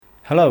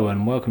Hello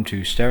and welcome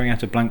to Staring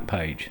at a Blank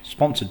Page,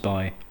 sponsored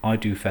by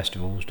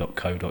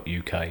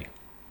idofestivals.co.uk.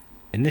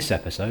 In this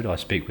episode I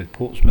speak with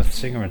Portsmouth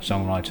singer and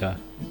songwriter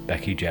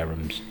Becky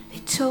Jerams. They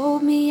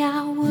told me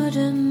I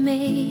wouldn't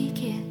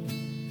make it.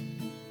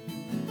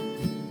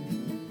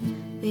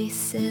 They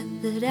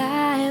said that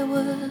I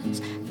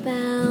was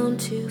bound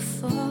to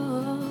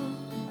fall.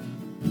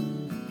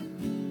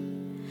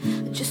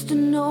 Just a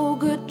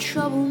no-good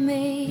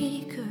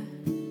troublemaker,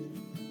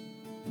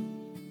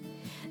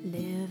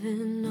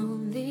 living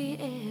on the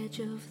edge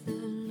of the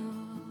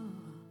law.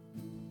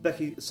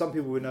 Becky, some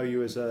people will know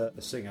you as a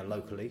singer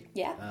locally,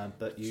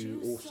 but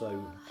you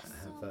also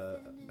have a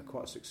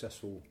quite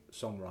successful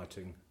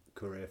songwriting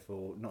career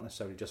for, not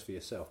necessarily just for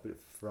yourself, but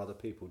for other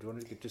people. Do you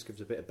want to just give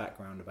us a bit of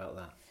background about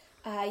that?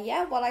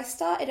 Well, I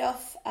started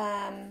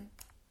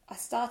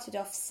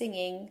off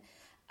singing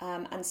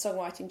and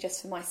songwriting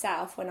just for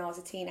myself when I was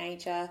a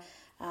teenager,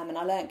 and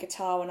I learnt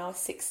guitar when I was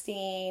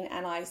 16,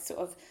 and I sort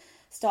of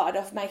started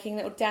off making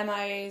little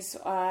demos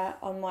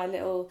on my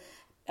little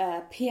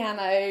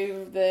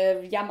piano,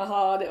 the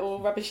Yamaha little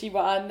rubbishy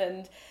one,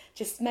 and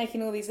just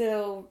making all these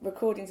little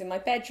recordings in my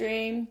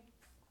bedroom.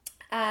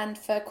 And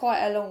for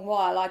quite a long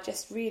while I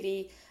just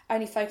really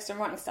only focused on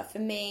writing stuff for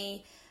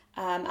me.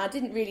 I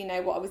didn't really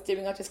know what I was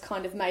doing. I just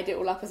kind of made it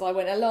all up as I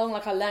went along,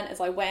 like I learnt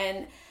as I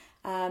went.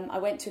 I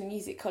went to a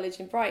music college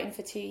in Brighton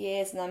for 2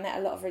 years, and I met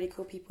a lot of really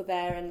cool people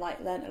there, and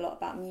learnt a lot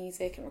about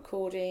music and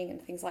recording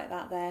and things like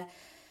that there.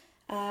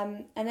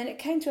 And then it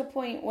came to a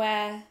point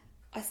where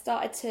I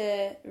started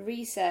to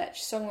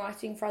research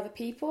songwriting for other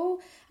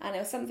people, and it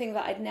was something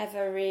that I'd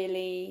never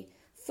really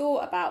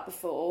thought about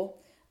before,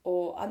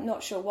 or I'm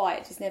not sure why,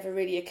 it just never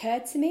really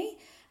occurred to me.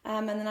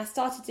 And then I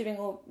started doing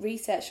all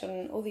research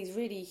on all these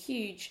really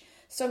huge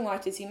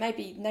songwriters who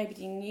maybe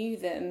nobody knew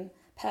them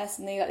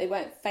personally, like they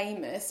weren't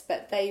famous,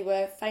 but they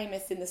were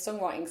famous in the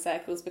songwriting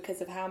circles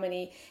because of how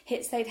many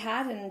hits they'd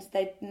had, and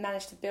they'd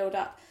managed to build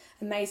up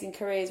amazing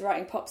careers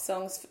writing pop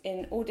songs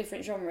in all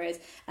different genres.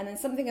 And then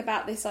something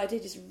about this idea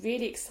just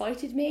really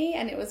excited me,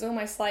 and it was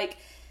almost like,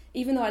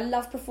 even though I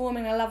love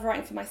performing, I love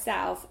writing for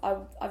myself,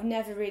 I've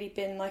never really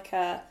been like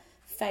a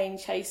fame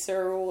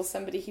chaser or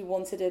somebody who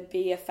wanted to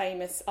be a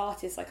famous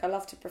artist. Like, I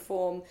love to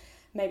perform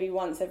maybe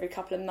once every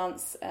couple of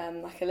months,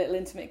 like a little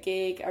intimate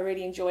gig. I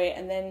really enjoy it.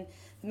 And then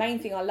the main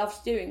thing I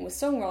loved doing was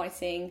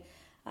songwriting,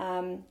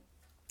 and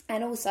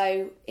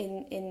also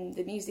in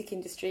the music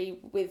industry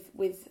with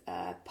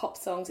pop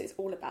songs, it's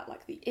all about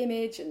like the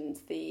image and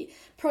the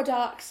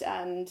product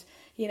and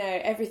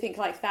everything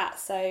like that.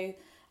 So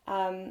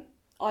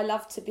I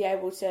love to be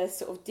able to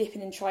sort of dip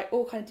in and try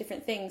all kind of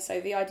different things. So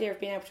the idea of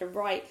being able to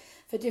write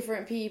for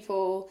different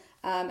people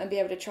and be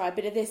able to try a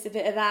bit of this, a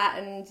bit of that,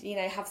 and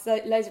have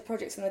loads of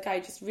projects on the go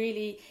just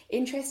really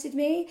interested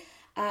me.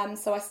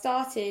 So I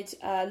started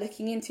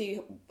looking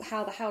into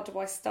how do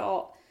I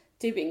start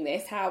doing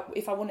this?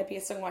 If I want to be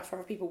a songwriter for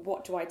other people,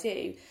 what do I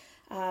do?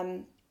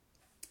 And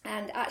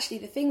actually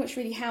the thing which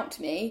really helped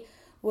me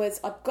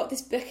was I got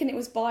this book, and it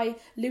was by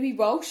Louis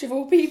Walsh of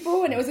all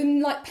people, and it was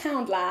in like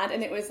Poundland,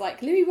 and it was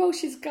like Louis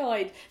Walsh's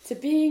Guide to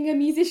Being a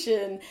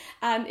Musician,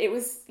 and it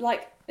was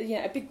like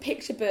a big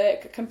picture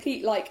book,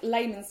 complete like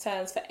layman's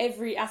terms for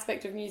every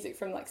aspect of music,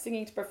 from like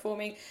singing to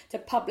performing to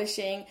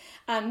publishing.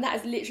 And that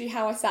is literally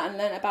how I sat and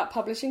learned about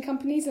publishing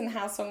companies and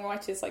how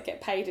songwriters like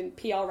get paid and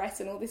PRS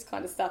and all this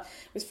kind of stuff,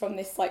 was from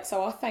this.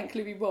 So I thank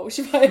Louis Walsh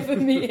if I ever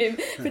meet him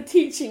for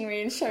teaching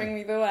me and showing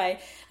me the way.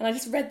 And I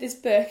just read this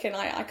book, and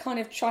I kind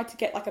of tried to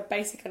get like a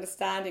basic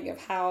understanding of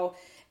how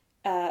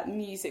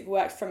music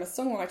worked from a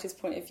songwriter's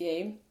point of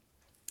view.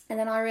 And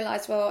then I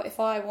realised, well, if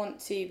I want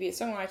to be a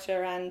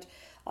songwriter and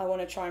I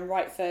want to try and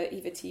write for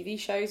either TV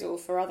shows or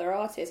for other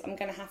artists, I'm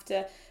going to have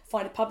to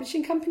find a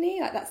publishing company.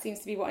 Like, that seems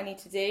to be what I need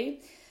to do.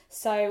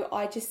 So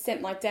I just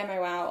sent my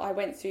demo out. I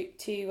went through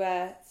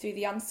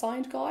the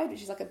Unsigned Guide,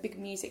 which is like a big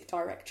music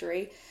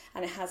directory,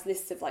 and it has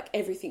lists of like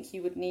everything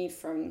you would need,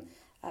 from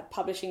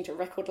publishing to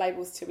record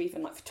labels to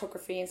even like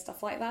photography and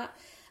stuff like that.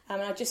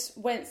 And I just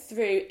went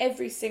through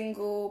every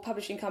single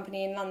publishing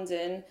company in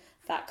London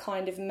that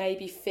kind of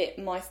maybe fit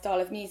my style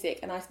of music,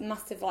 and I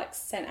must have like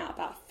sent out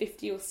about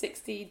 50 or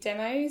 60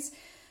 demos,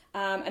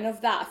 and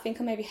of that I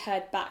think I maybe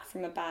heard back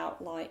from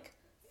about like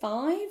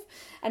 5,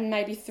 and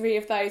maybe 3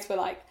 of those were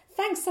like,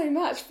 thanks so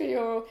much for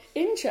your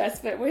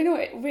interest, but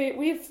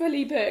we're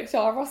fully booked,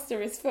 our roster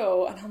is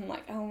full. And I'm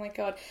like, oh my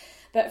god.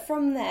 But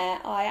from there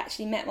I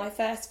actually met my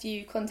first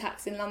few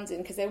contacts in London,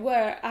 because there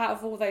were, out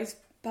of all those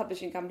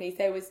publishing companies,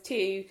 there was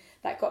 2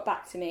 that got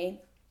back to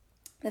me.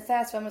 The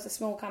first one was a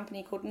small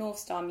company called North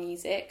Star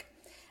Music,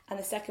 and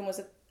the second was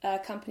a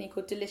company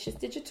called Delicious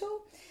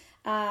Digital.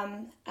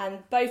 And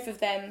both of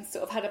them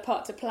sort of had a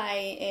part to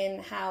play in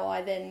how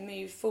I then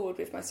moved forward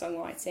with my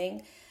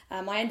songwriting.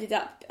 I ended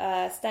up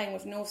staying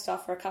with North Star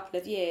for a couple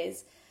of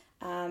years,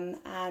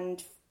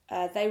 and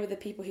they were the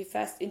people who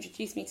first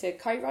introduced me to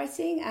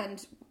co-writing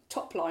and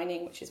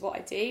top-lining, which is what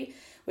I do,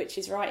 which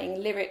is writing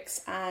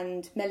lyrics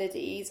and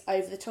melodies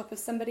over the top of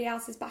somebody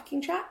else's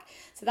backing track.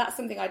 So that's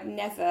something I'd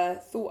never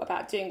thought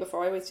about doing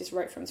before. I always just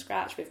wrote from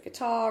scratch with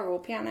guitar or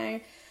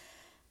piano.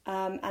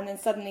 And then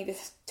suddenly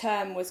this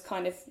term was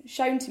kind of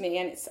shown to me,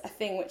 and it's a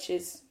thing which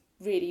is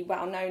really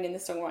well known in the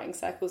songwriting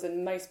circles,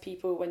 and most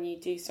people, when you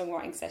do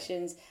songwriting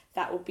sessions,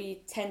 that will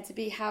tend to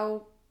be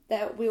how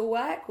we'll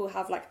work. We'll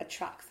have like a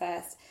track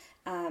first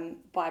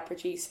by a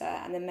producer,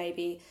 and then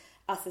maybe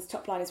us as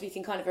top liners, we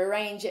can kind of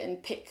arrange it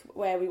and pick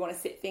where we want to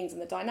sit things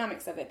and the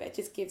dynamics of it, but it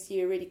just gives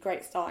you a really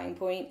great starting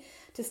point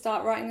to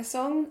start writing a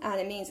song, and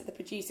it means that the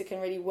producer can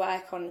really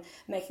work on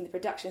making the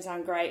production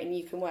sound great, and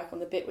you can work on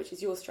the bit which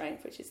is your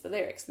strength, which is the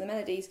lyrics and the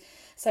melodies.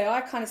 So I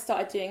kind of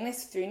started doing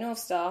this through North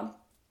Star,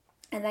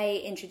 and they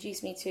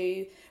introduced me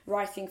to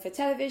writing for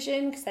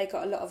television, because they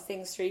got a lot of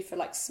things through for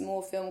like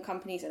small film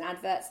companies and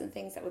adverts and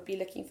things that would be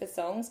looking for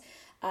songs,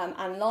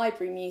 and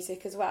library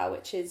music as well,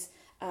 which is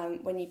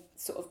when you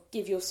sort of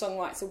give your song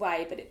rights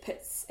away, but it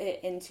puts it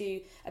into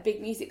a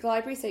big music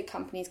library, so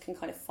companies can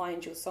kind of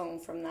find your song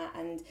from that,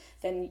 and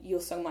then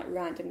your song might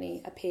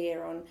randomly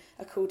appear on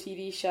a cool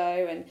TV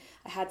show. And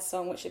I had a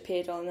song which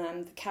appeared on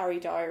the Carrie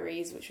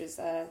Diaries, which was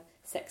a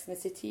Sex and the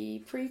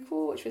City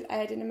prequel, which was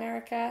aired in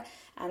America,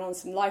 and on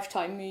some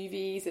Lifetime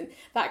movies and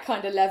that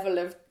kind of level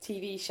of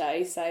TV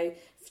show. So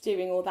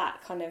doing all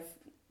that kind of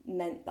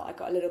meant that I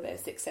got a little bit of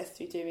success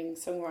through doing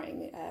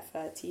songwriting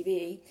for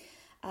TV.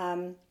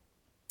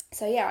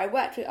 So yeah, I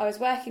was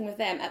working with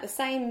them. At the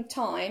same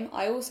time,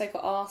 I also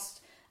got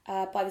asked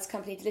by this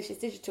company, Delicious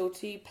Digital,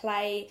 to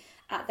play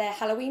at their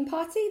Halloween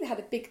party. They had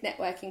a big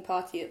networking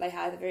party that they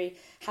had every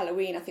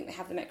Halloween. I think they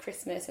have them at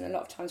Christmas and a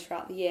lot of times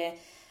throughout the year.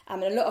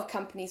 And a lot of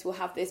companies will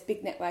have this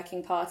big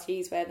networking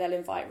parties where they'll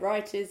invite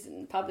writers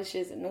and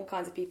publishers and all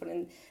kinds of people,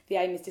 and the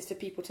aim is just for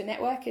people to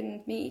network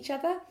and meet each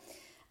other.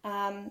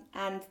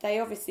 And they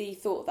obviously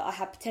thought that I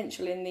had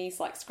potential in these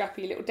like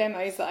scrappy little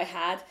demos that I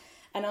had,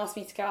 and asked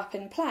me to go up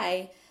and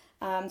play.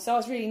 So I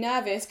was really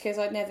nervous because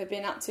I'd never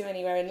been up to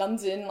anywhere in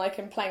London, like,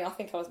 and playing. I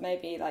think I was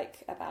maybe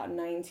like about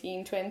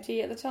 19,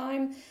 20 at the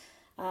time.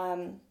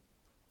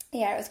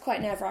 Yeah, it was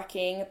quite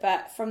nerve-wracking,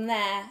 but from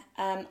there,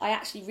 I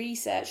actually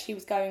researched who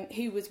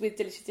was with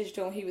Delicious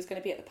Digital and who was going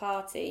to be at the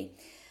party.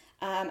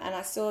 And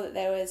I saw that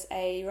there was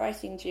a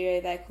writing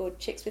duo there called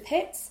Chicks with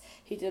Hits,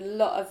 who did a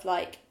lot of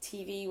like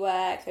TV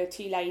work. There were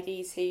two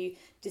ladies who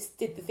just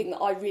did the thing that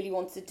I really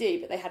wanted to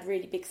do, but they had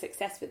really big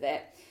success with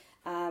it.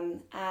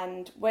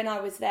 And when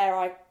I was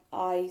there,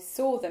 I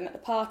saw them at the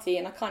party,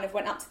 and I kind of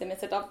went up to them and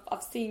said,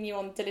 I've seen you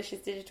on Delicious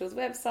Digital's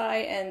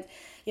website, and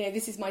you know,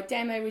 this is my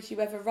demo, would you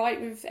ever write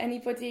with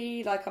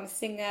anybody? Like, I'm a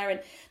singer.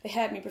 And they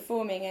heard me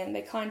performing, and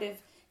they kind of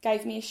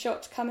gave me a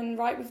shot to come and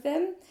write with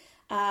them.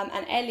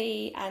 And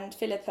Ellie and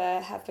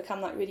Philippa have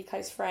become like really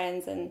close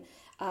friends, and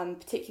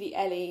particularly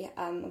Ellie,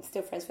 I'm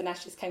still friends with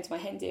Nash, just came to my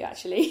hen do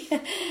actually.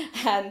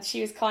 And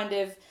she was kind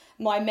of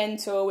my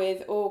mentor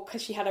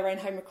because she had her own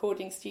home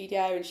recording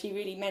studio, and she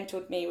really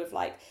mentored me with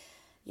like,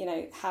 you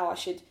know, how I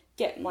should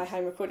get my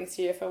home recording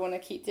studio if I want to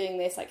keep doing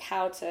this, like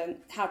how to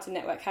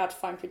network, how to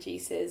find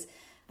producers.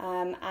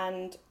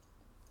 And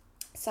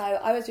so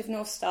I was with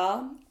North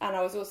Star, and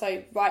I was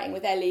also writing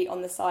with Ellie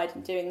on the side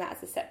and doing that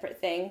as a separate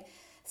thing.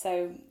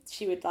 So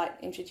she would like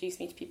introduce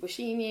me to people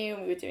she knew,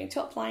 and we were doing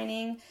top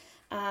lining.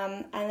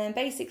 And then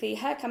basically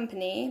her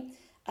company,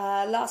 they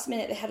had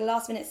a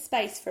last minute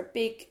space for a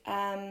big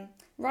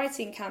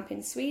writing camp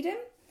in Sweden.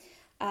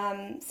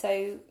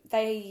 So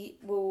they're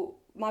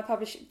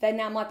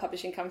now my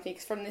publishing company,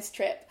 because from this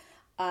trip,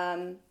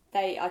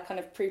 I kind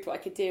of proved what I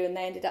could do, and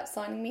they ended up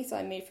signing me. So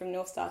I moved from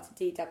North Star to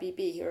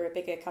DWB, who are a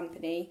bigger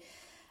company.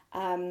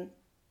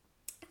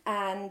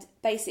 And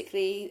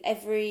basically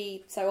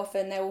every so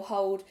often they will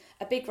hold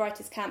a big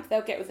writers camp.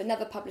 They'll get with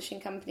another publishing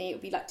company.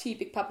 It'll be like two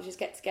big publishers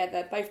get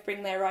together, both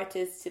bring their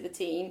writers to the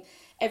team.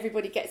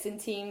 Everybody gets in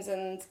teams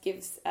and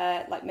gives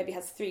like maybe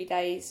has 3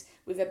 days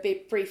with a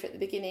big brief at the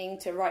beginning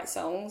to write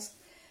songs.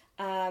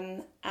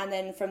 And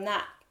then from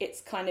that,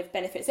 it's kind of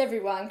benefits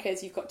everyone,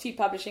 because you've got two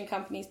publishing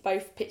companies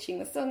both pitching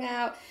the song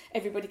out.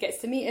 Everybody gets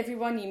to meet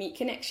everyone. You meet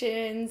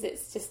connections.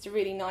 It's just a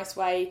really nice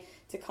way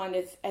to kind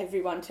of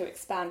everyone to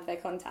expand their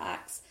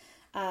contacts.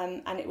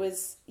 And it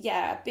was,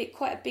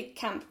 quite a big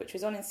camp, which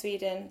was on in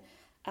Sweden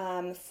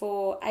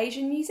for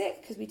Asian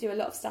music, because we do a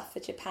lot of stuff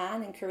for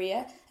Japan and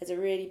Korea. There's a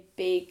really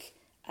big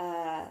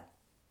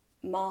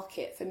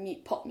market for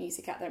pop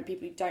music out there, and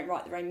people who don't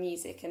write their own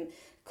music, and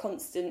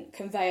constant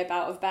conveyor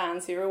belt of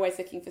bands who are always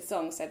looking for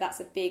songs. So that's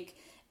a big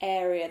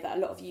area that a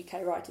lot of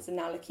UK writers are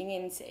now looking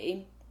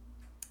into.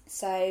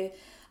 So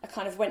I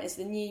kind of went as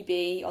the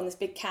newbie on this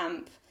big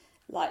camp.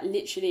 Like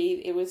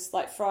literally, it was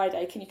like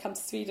Friday, can you come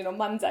to Sweden on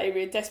Monday?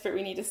 We're desperate,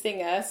 we need a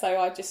singer. So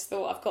I just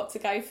thought, I've got to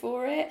go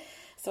for it.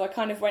 So I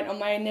kind of went on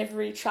my own, never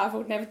really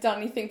travelled, never done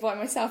anything by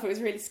myself. It was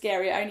really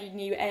scary. I only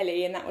knew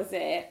Ellie, and that was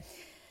it.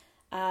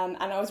 And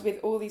I was with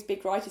all these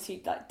big writers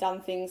who'd like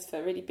done things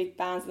for really big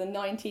bands in the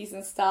 90s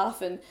and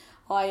stuff. And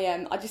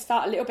I just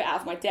felt a little bit out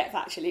of my depth,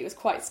 actually. It was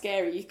quite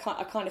scary.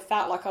 I kind of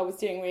felt like I was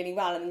doing really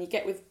well. And then you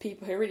get with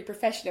people who are really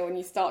professional, and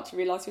you start to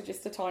realise you're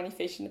just a tiny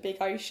fish in a big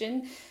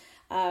ocean.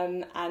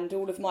 And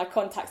all of my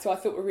contacts who I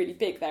thought were really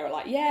big, they were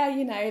like, yeah,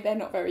 you know, they're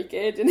not very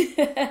good. And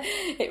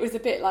it was a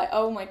bit like,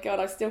 oh my God,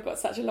 I've still got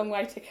such a long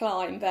way to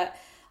climb. But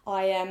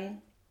I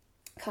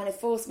kind of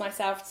forced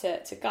myself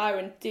to go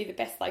and do the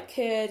best I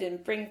could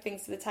and bring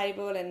things to the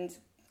table and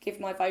give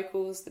my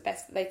vocals the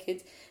best that they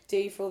could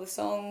do for all the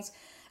songs.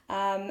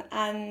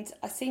 And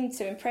I seemed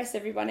to impress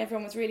everyone.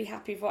 Everyone was really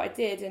happy with what I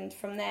did, and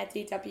from there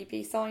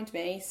DWB signed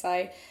me.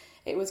 So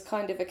it was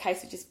kind of a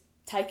case of just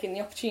taking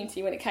the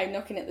opportunity when it came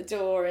knocking at the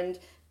door, and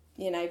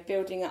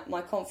building up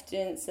my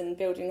confidence and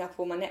building up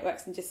all my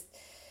networks, and just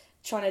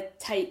trying to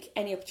take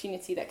any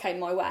opportunity that came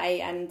my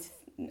way. And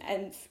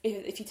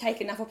if you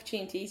take enough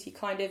opportunities, you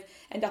kind of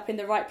end up in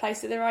the right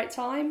place at the right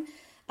time.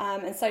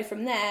 And so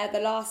from there,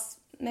 the last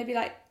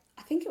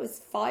I think it was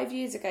 5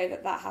 years ago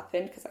that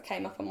happened, because I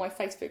came up on my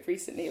Facebook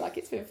recently,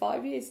 it's been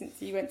 5 years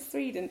since you went to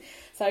Sweden.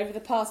 So over the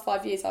past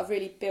 5 years, I've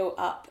really built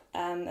up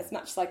as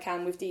much as I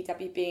can with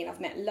DWB, and I've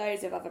met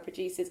loads of other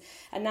producers,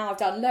 and now I've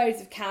done loads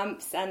of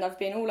camps, and I've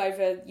been all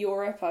over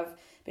Europe. I've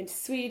been to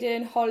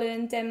Sweden,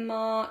 Holland,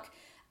 Denmark.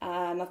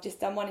 I've just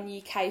done one in the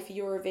UK for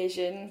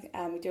Eurovision.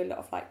 We do a lot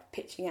of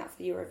pitching out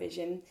for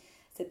Eurovision.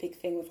 It's a big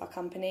thing with our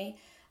company.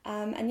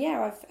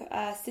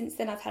 I've since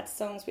then I've had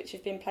songs which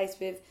have been placed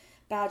with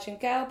Belgian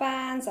girl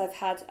bands. I've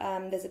had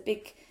there's a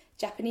big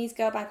Japanese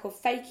girl band called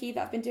Fakey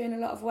that I've been doing a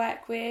lot of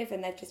work with,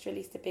 and they've just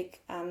released a big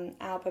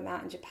album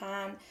out in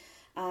Japan.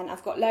 And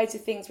I've got loads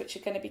of things which are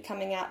going to be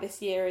coming out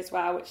this year as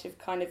well, which have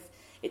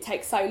it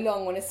takes so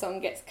long when a song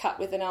gets cut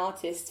with an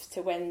artist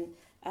to when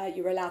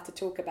you're allowed to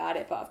talk about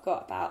it. But I've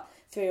got about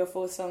 3 or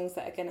 4 songs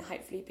that are going to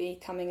hopefully be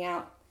coming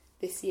out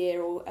this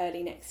year or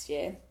early next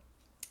year.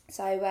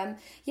 So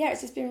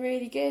it's just been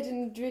really good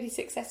and really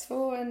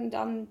successful, and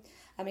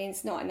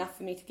it's not enough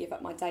for me to give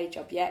up my day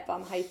job yet, but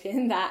I'm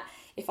hoping that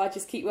if I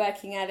just keep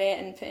working at it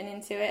and putting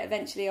into it,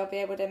 eventually I'll be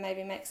able to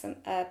maybe make some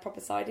proper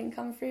side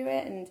income through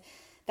it. And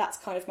that's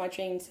kind of my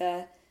dream,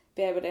 to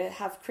be able to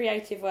have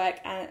creative work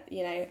and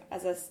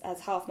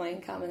as half my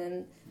income, and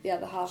then the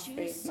other half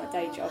through my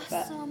day job.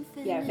 But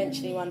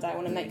eventually one day I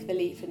want to make the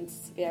leap and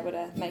to be able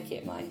to make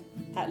it my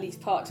at least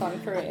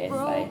part-time career.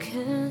 So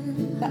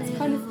that's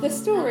kind of the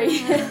story.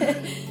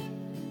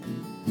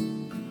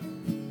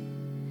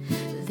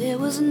 There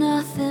was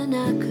nothing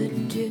I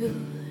could do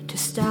to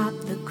stop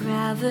the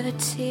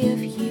gravity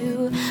of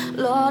you.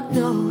 Lord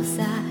knows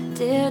I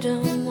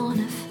didn't want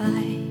to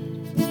fight.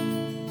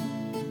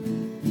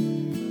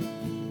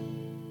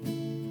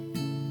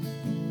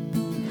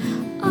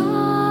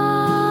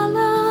 All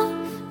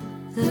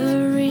of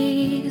the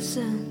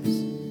reasons,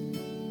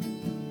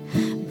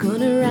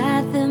 gonna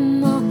write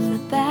them on the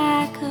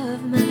back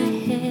of my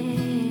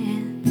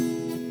hand.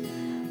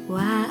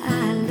 Why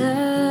I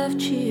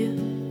loved you,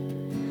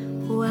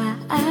 why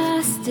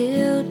I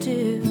still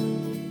do,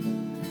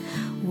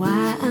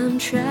 why I'm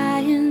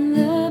trying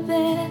the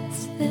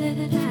best that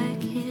I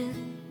can.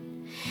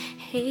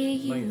 Hey,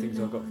 the main things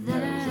I got from there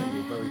is that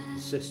you're very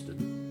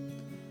persistent.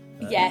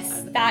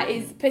 Yes,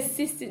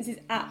 persistence is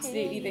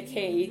absolutely the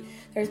key.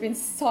 There's been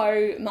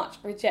so much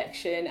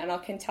rejection, and I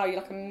can tell you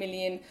a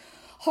million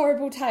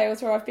horrible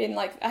tales where I've been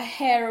a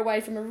hair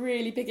away from a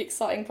really big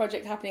exciting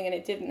project happening and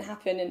it didn't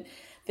happen, and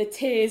the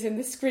tears and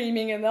the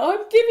screaming and I'm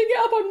giving it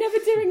up, I'm never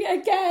doing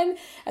it again.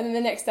 And then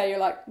the next day you're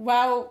like,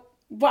 well,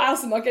 what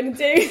else am I going to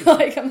do?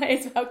 I may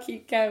as well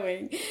keep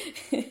going.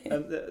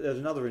 There's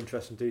another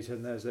interesting detail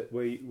in there, is that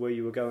where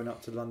you were going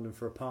up to London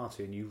for a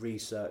party and you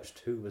researched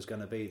who was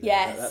going to be there.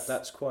 Yes.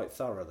 That's quite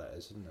thorough, that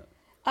is, isn't it?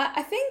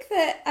 I think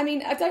that,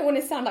 I don't want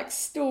to sound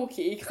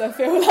stalky, because I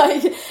feel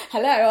like,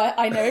 hello,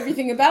 I know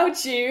everything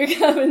about you,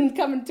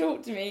 come and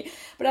talk to me.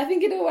 But I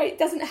think it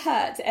doesn't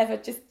hurt to ever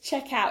just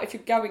check out, if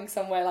you're going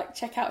somewhere,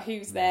 check out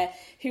who's there,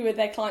 who are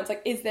their clients,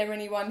 is there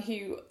anyone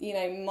who,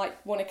 might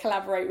want to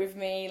collaborate with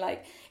me?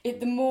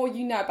 The more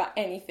you know about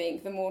anything,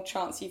 the more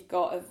chance you've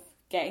got of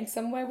getting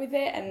somewhere with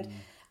it. And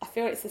I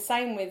feel it's the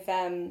same with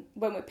when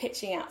we're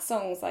pitching out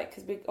songs,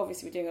 because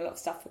we're doing a lot of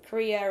stuff for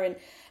Korea, and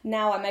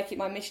now I make it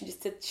my mission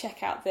just to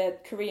check out the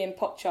Korean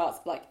pop charts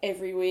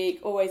every week,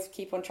 always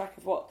keep on track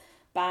of what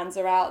bands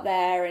are out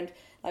there, and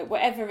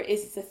whatever it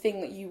is, it's the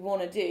thing that you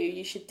want to do,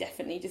 you should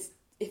definitely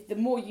the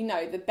more you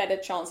know, the better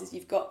chances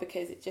you've got,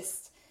 because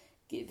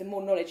the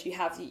more knowledge you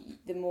have,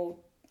 the more,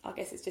 I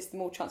guess it's just the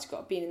more chance you've got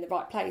of being in the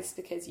right place,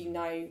 because you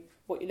know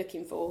what you're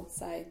looking for.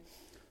 So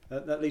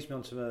that leads me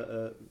on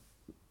to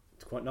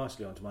quite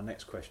nicely onto my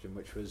next question,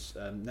 which was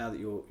now that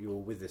you're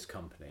with this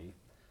company,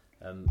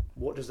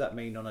 what does that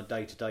mean on a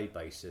day-to-day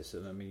basis?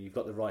 And you've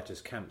got the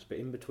writers' camps, but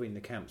in between the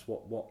camps,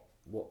 what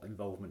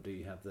involvement do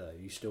you have there? Are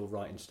you still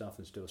writing stuff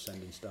and still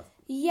sending stuff?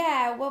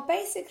 Yeah, well,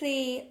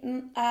 basically,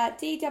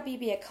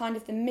 DWB are kind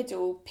of the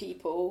middle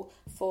people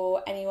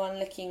for anyone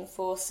looking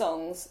for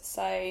songs.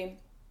 So,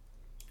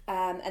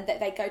 and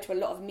they go to a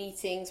lot of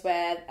meetings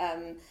where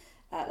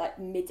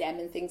Midem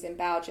and things in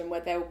Belgium,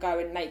 where they'll go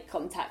and make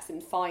contacts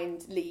and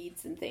find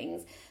leads and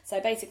things. So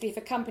basically, if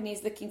a company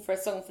is looking for a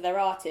song for their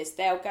artist,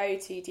 they'll go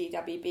to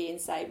DWB and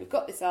say, we've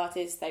got this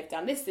artist, they've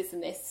done this, this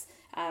and this,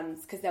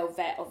 because they'll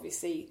vet,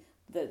 obviously,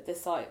 the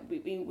site.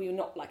 We're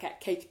not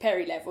at Katy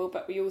Perry level,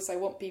 but we also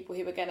want people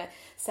who are going to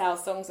sell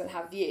songs and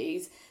have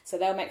views, so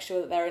they'll make sure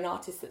that they're an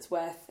artist that's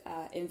worth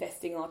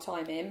investing our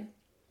time in.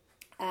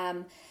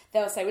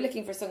 They'll say, we're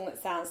looking for a song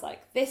that sounds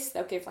like this.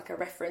 They'll give like a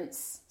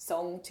reference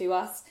song to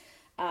us.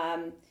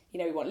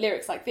 We want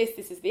lyrics like this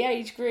is the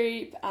age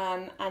group.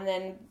 And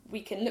then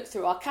we can look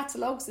through our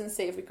catalogues and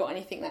see if we've got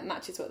anything that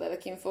matches what they're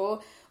looking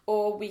for.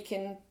 Or we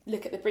can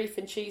look at the brief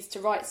and choose to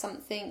write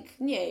something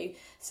new.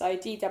 So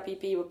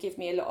DWB will give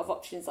me a lot of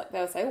options. Like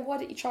they'll say, why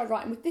don't you try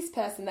writing with this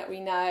person that we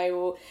know,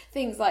 or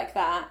things like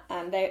that.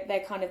 And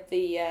they're kind of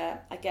the,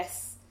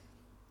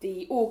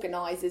 the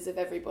organisers of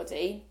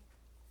everybody.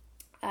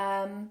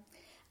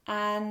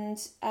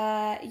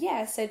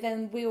 So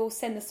then we'll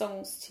send the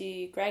songs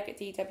to Greg at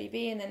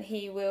DWB, and then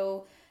he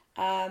will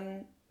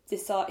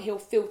decide. He'll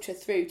filter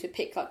through to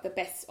pick like the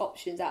best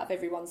options out of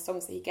everyone's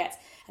songs that he gets,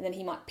 and then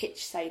he might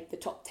pitch, say, the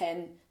top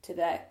 10 to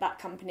that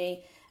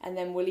company, and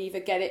then we'll either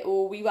get it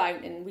or we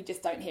won't, and we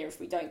just don't hear if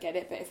we don't get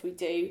it. But if we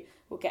do,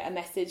 we'll get a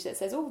message that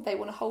says, they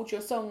want to hold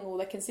your song, or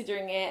they're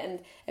considering it, and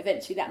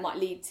eventually that might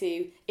lead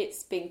to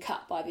it's being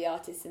cut by the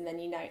artist, and then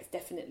it's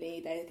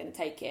definitely they're going to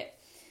take it.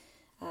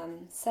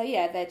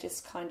 They're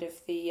just kind of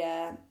the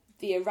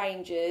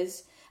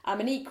arrangers.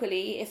 And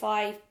equally, if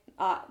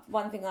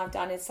one thing I've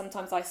done is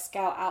sometimes I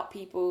scout out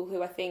people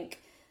who I think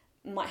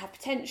might have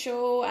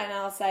potential, and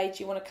I'll say,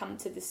 do you want to come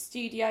to the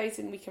studios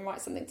and we can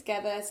write something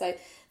together? So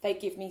they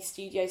give me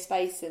studio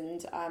space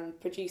and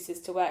producers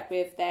to work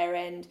with their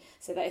end,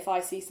 so that if I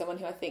see someone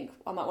who I think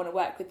I might want to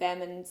work with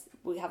them and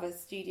we have a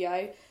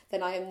studio,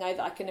 then I know that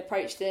I can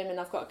approach them, and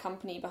I've got a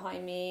company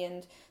behind me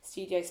and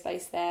studio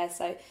space there.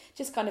 So it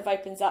just kind of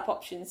opens up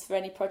options for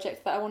any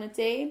project that I want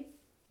to do.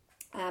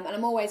 And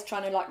I'm always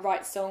trying to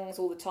write songs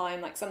all the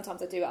time. Like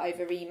sometimes I do it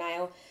over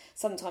email,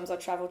 sometimes I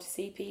travel to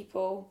see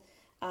people.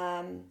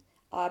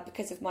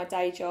 Because of my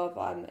day job,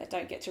 I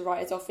don't get to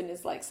write as often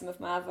as some of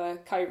my other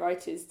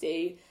co-writers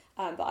do.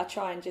 But I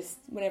try and just,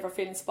 whenever I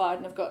feel inspired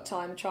and I've got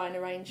time, try and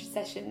arrange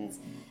sessions.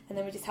 And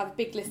then we just have a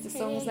big list of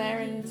songs there,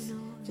 and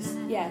just,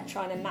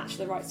 trying to match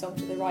the right song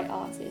to the right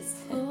artist.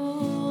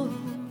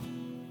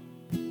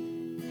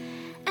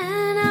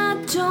 And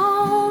I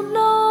don't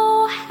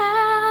know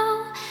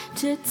how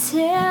to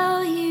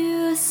tell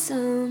you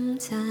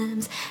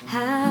sometimes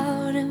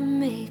how to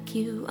make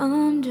you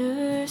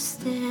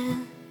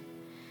understand.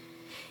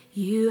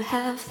 You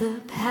have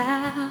the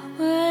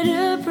power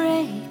to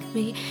break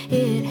me.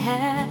 It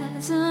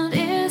hasn't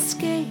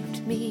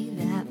escaped me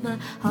that my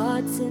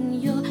heart's in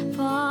your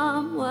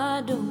palm. Why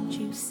don't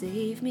you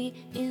save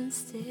me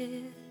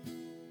instead?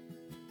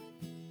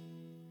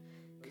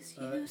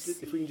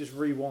 If we can just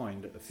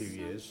rewind a few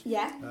years.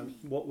 Yeah.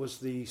 What was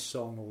the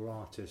song or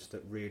artist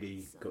that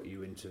really got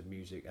you into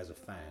music as a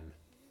fan?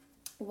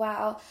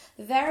 Wow.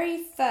 The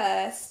very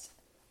first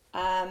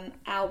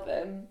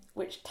album,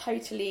 which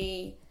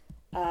totally...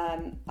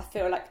 I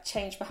feel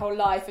changed my whole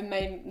life and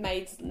made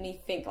me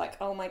think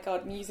oh my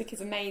god, music is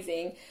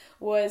amazing,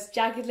 was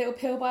Jagged Little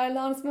Pill by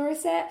Alanis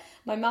Morissette.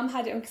 My mum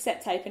had it on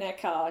cassette tape in her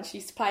car and she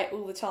used to play it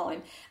all the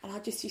time, and I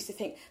just used to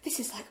think, this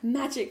is like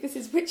magic, this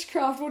is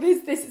witchcraft, what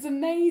is this, it's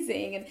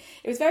amazing. And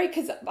it was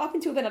because up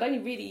until then I'd only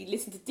really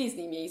listened to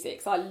Disney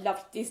music, so I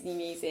loved Disney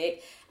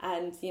music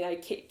and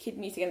kid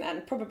music,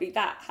 and probably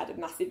that had a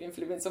massive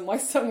influence on my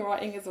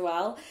songwriting as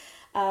well.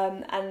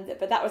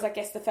 But that was, I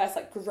guess, the first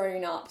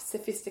grown-up,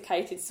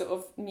 sophisticated sort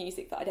of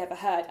music that I'd ever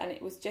heard, and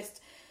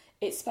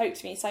it spoke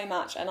to me so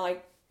much. And I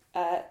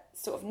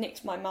sort of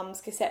nicked my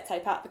mum's cassette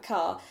tape out the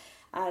car,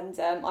 and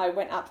I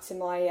went up to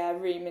my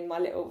room in my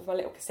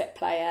little cassette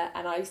player,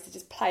 and I used to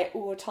just play it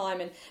all the time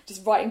and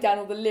just writing down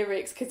all the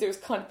lyrics, because it was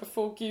kind of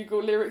before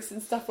Google lyrics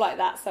and stuff like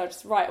that. So I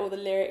just write all the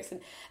lyrics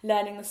and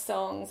learning the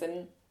songs,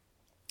 and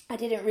I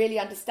didn't really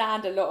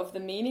understand a lot of the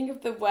meaning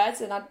of the words,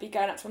 and I'd be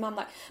going up to my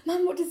mum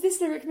Mum, what does this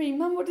lyric mean?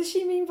 Mum, what does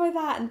she mean by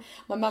that? And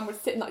my mum would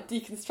sit and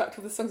deconstruct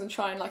all the songs and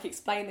try and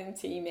explain them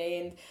to me,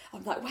 and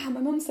I'm wow,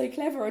 my mum's so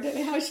clever, I don't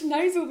know how she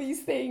knows all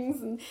these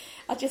things. And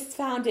I just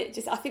found it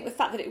I think the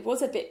fact that it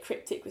was a bit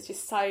cryptic was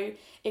just so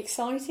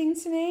exciting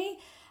to me,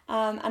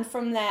 and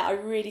from there I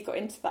really got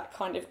into that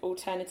kind of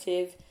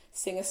alternative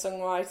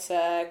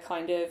singer-songwriter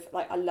kind of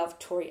I loved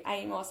Tori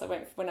Amos.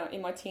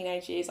 In my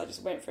teenage years I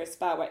just went for a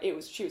spell where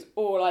she was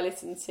all I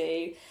listened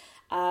to.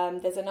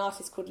 There's an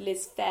artist called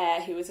Liz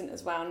Phair who isn't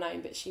as well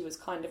known, but she was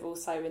kind of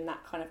also in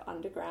that kind of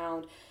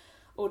underground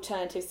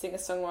alternative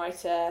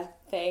singer-songwriter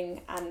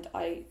thing, and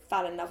I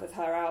fell in love with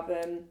her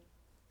album.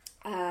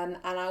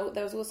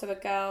 There was also a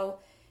girl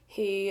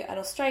who an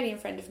Australian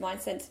friend of mine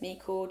sent to me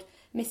called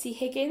Missy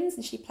Higgins,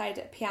 and she played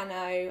at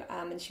piano,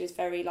 and she was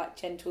very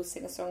gentle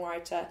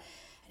singer-songwriter.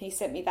 He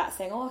sent me that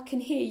saying, I can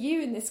hear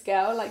you in this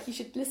girl, you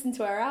should listen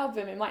to her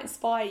album, it might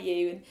inspire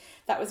you. And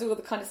that was all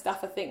the kind of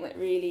stuff I think that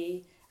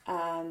really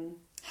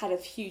had a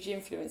huge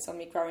influence on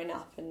me growing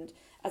up, and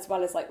as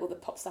well as all the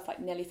pop stuff like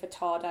Nelly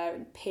Furtado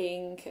and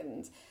Pink,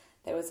 and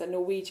there was a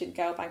Norwegian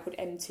girl band called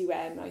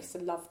M2M, I used to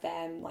love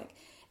them.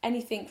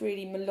 Anything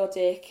really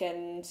melodic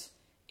and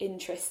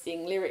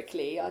interesting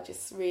lyrically I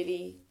just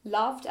really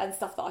loved, and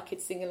stuff that I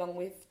could sing along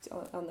with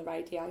on the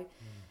radio.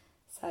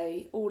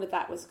 So all of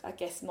that was, I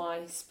guess,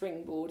 my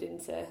springboard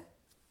into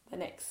the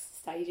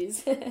next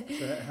stages.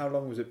 So how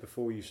long was it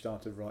before you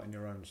started writing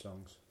your own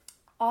songs?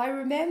 I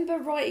remember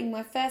writing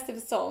my first ever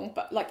song,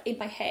 but like in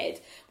my head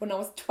when I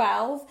was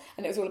 12,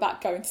 and it was all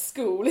about going to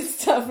school and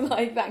stuff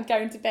like that, and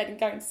going to bed and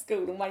going to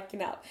school and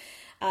waking up.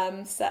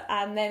 And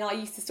then I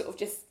used to sort of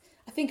just,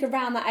 I think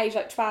around that age,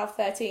 like 12,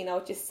 13, I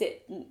would just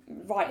sit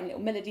writing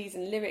little melodies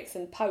and lyrics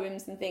and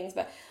poems and things,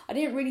 but I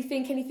didn't really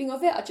think anything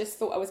of it. I just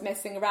thought I was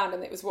messing around,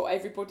 and it was what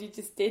everybody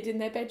just did in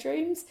their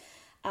bedrooms.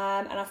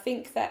 And I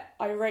think that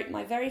I wrote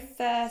my very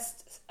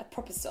first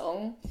proper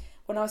song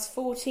when I was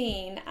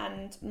 14,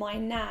 and my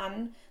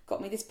nan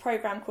got me this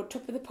program called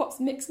Top of the Pops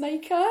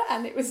Mixmaker,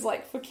 and it was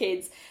like for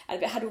kids,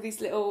 and it had all these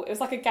little, it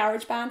was like a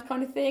garage band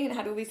kind of thing, and it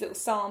had all these little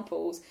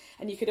samples,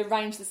 and you could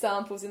arrange the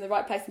samples in the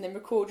right place and then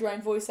record your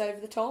own voice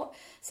over the top.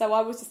 So I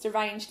was just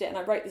arranged it, and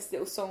I wrote this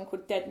little song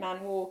called Dead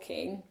Man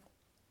Walking,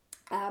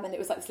 and it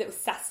was like this little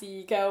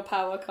sassy girl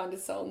power kind of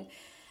song,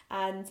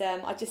 and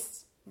I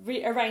just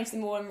rearranged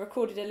them all and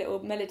recorded a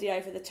little melody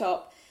over the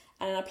top.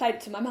 And I played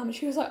it to my mum, and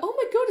she was like, "Oh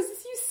my God, is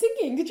this you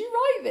singing? Did you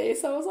write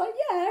this?" I was like,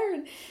 "Yeah."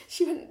 And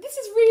she went, "This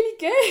is really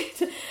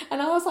good."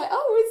 And I was like,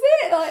 "Oh,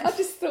 is it?" Like, I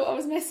just thought I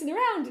was messing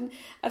around. And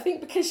I think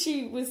because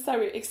she was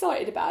so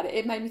excited about it,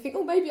 it made me think,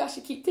 oh, maybe I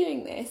should keep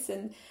doing this.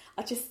 And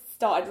I just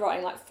started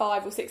writing like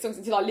 5 or 6 songs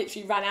until I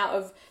literally ran out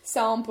of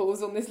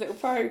samples on this little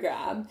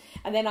program.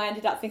 And then I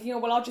ended up thinking, oh,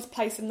 well, I'll just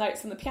play some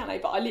notes on the piano.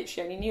 But I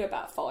literally only knew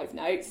about 5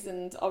 notes,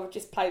 and I would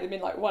just play them in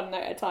like one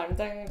note at a time,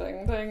 ding,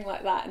 ding, ding,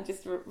 like that, and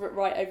just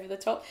write over the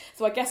top.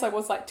 So I guess I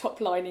was like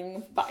top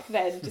lining back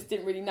then, just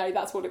didn't really know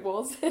that's what it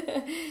was.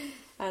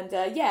 And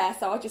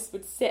so I just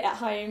would sit at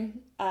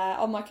home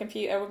on my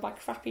computer with my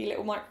crappy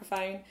little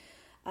microphone,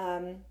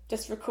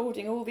 just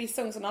recording all these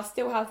songs, and I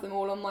still have them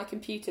all on my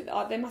computer.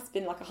 There must have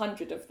been like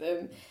 100 of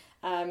them.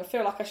 I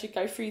feel like I should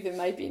go through them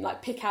maybe and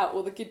like pick out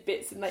all the good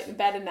bits and make them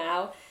better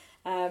now.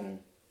 And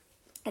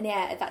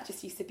yeah, that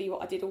just used to be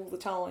what I did all the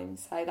time.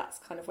 So that's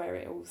kind of where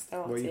it all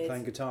started. Were you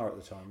playing guitar at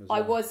the time as well?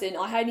 I wasn't.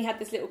 I only had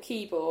this little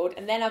keyboard,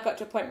 and then I got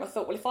to a point where I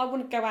thought, well, if I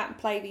want to go out and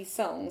play these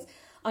songs,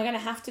 I'm going to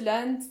have to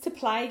learn to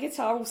play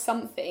guitar or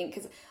something,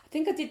 because I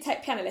think I did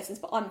take piano lessons,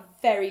 but I'm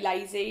very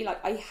lazy.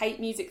 Like, I hate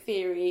music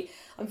theory.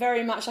 I'm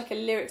very much like a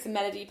lyrics and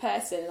melody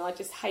person, and I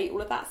just hate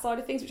all of that side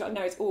of things, which I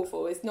know is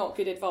awful. It's not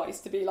good advice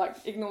to be like,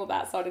 ignore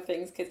that side of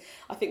things, because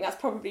I think that's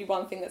probably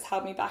one thing that's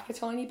held me back a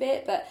tiny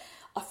bit, but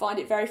I find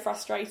it very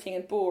frustrating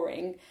and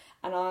boring.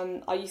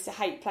 And I used to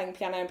hate playing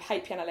piano and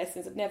hate piano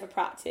lessons. I've never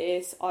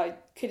practiced. I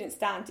couldn't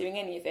stand doing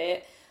any of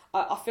it.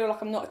 I feel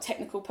like I'm not a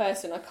technical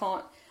person. I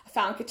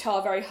found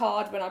guitar very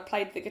hard. When I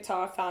played the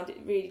guitar, I found it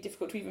really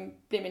difficult to even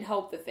blimmin'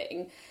 hold the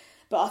thing.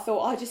 But I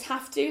thought, I just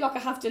have to. Like, I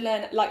have to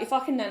learn, like, if I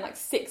can learn like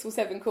 6 or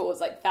 7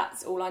 chords, like,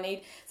 that's all I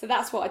need. So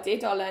that's what I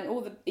did. I learned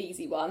all the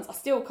easy ones. I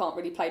still can't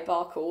really play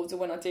bar chords, or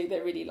when I do,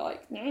 they're really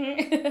like, but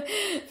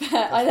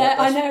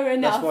I know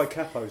enough. That's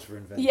why capos were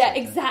invented. Yeah,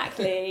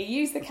 exactly.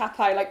 Use the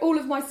capo. Like, all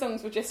of my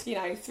songs were just,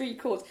 3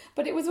 chords.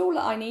 But it was all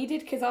that I needed,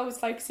 because I was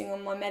focusing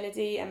on my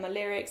melody and my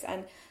lyrics.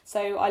 And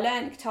so I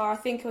learned guitar, I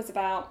think it was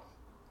about,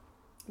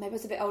 maybe I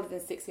was a bit older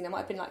than 16. I might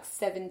have been like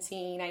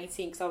 17,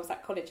 18, because I was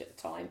at college at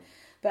the time.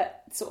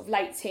 But sort of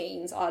late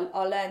teens, I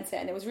learned it,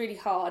 and it was really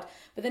hard.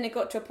 But then it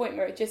got to a point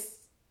where it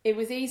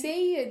was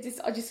easy. It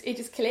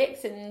just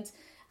clicked, and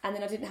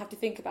then I didn't have to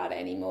think about it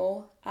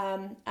anymore.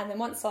 And then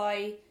once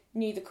I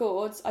knew the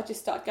chords, I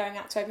just started going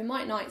out to open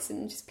mic nights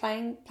and just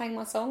playing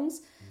my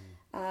songs.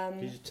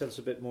 Can you just tell us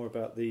a bit more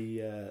about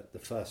the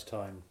first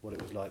time, what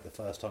it was like, the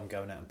first time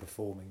going out and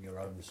performing your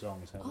own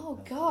songs?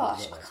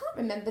 Gosh, I can't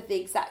remember the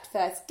exact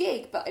first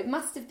gig, but it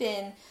must have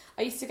been,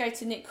 I used to go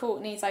to Nick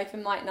Courtney's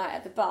open mic night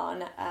at the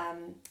Barn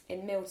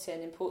in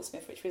Milton in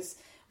Portsmouth, which was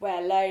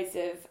where loads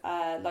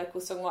of local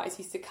songwriters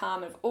used to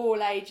come of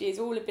all ages,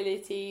 all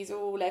abilities,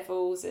 all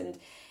levels, and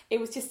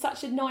it was just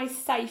such a nice,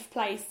 safe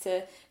place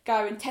to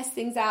go and test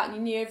things out, and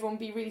you knew everyone would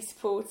be really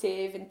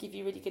supportive and give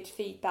you really good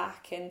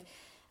feedback, and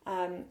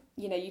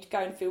you'd go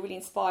and feel really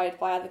inspired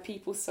by other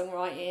people's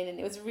songwriting, and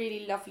it was a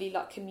really lovely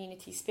like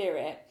community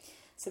spirit.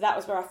 So that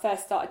was where I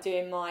first started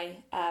doing my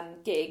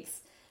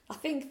gigs. I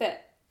think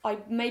that I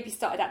maybe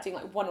started out doing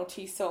like 1 or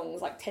 2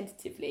 songs, like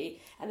tentatively,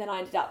 and then I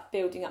ended up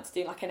building up to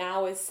doing like an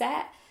hour's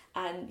set.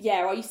 And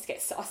yeah, I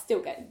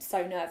still get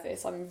so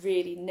nervous. I'm a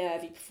really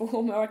nervy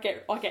performer.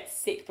 I get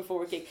sick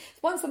before a gig.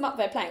 Once I'm up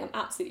there playing, I'm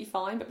absolutely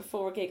fine, but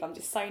before a gig, I'm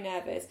just so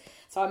nervous.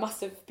 So I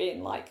must have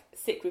been like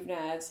sick with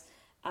nerves.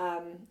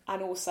 And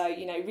also,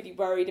 really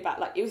worried about,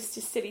 like, it was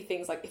just silly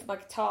things, like if my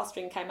guitar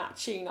string came out of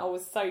tune,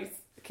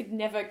 could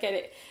never get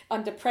it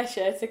under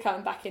pressure to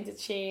come back into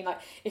tune. Like,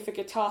 if a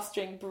guitar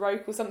string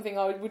broke or something,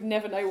 I would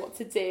never know what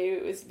to do.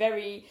 It was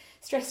very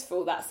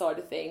stressful, that side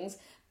of things.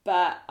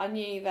 But I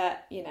knew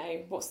that,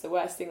 what's the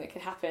worst thing that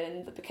could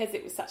happen? But because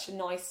it was such a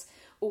nice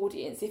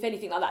audience, if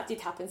anything like that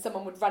did happen,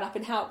 someone would run up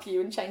and help you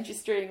and change your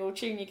string or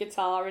tune your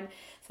guitar. And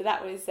so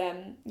that was,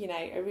 a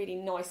really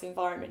nice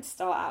environment to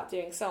start out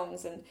doing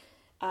songs. And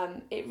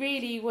it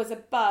really was a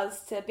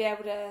buzz to be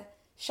able to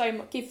show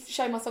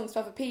my songs to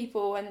other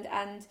people,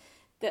 and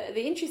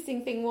the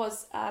interesting thing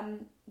was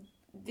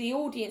the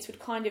audience would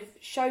kind of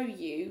show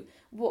you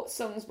what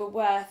songs were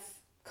worth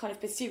kind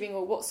of pursuing,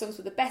 or what songs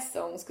were the best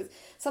songs, because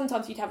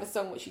sometimes you'd have a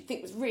song which you'd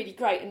think was really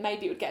great and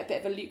maybe it would get a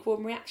bit of a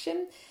lukewarm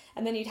reaction,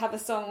 and then you'd have a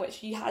song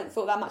which you hadn't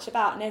thought that much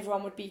about and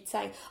everyone would be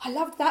saying, I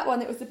loved that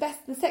one, it was the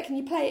best, the second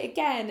you play it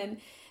again. And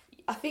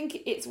I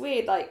think it's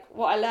weird, like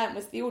what I learned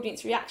was the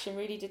audience reaction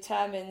really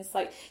determines,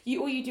 like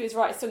all you do is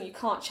write a song, you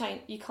can't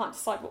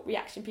decide what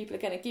reaction people are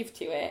going to give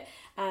to it,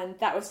 and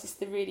that was just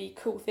the really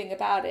cool thing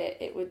about it.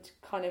 It would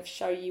kind of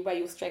show you where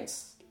your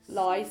strengths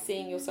lie,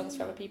 seeing your songs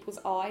through other people's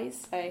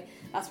eyes. So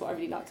that's what I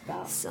really liked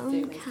about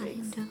doing these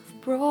gigs. Some kind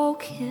of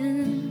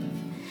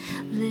broken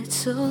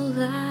little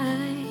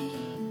light,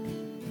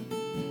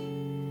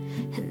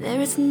 and there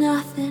is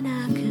nothing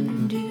I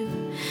can do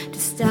to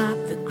stop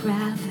the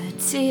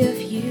gravity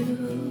of you.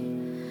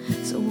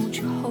 So won't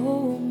you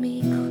hold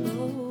me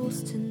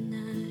close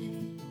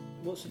tonight?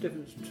 What's the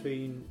difference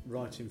between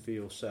writing for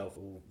yourself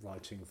or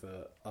writing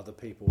for other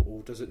people,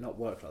 or does it not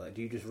work like that?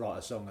 Do you just write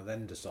a song and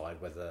then decide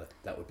whether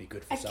that would be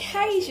good for someone else?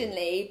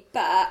 Occasionally,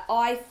 but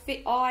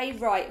I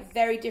write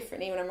very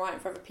differently when I'm writing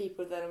for other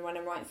people than when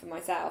I'm writing for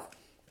myself.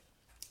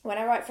 When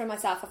I write for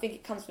myself, I think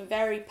it comes from a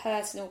very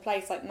personal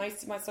place. Like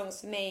most of my songs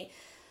for me,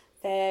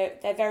 they're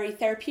very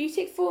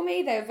therapeutic for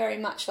me. They're very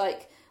much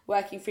like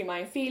working through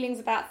my own feelings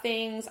about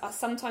things.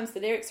 Sometimes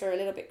the lyrics are a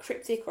little bit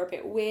cryptic or a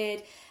bit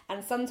weird,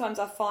 and sometimes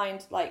I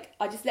find like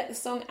I just let the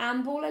song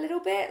amble a little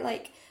bit.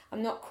 Like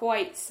I'm not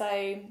quite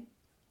so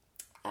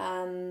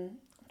I'm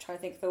trying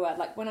to think of the word.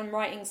 Like when I'm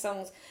writing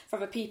songs for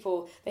other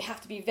people, they have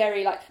to be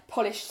very like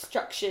polished,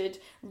 structured.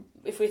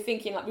 If we're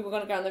thinking like we were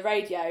going to go on the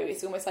radio,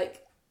 it's almost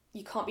like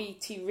you can't be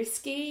too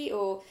risky,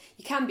 or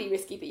you can be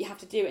risky, but you have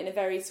to do it in a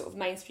very sort of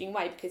mainstream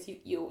way, because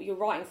you're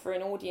writing for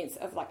an audience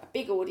of like a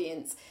big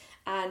audience,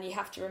 and you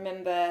have to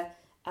remember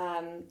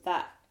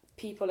that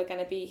people are going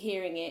to be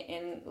hearing it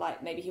in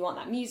like, maybe you want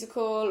that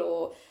musical,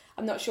 or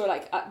I'm not sure,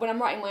 like when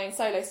I'm writing my own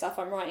solo stuff,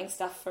 I'm writing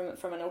stuff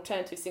from an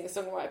alternative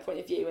singer-songwriter point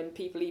of view, and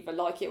people either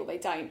like it or they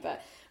don't.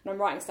 But when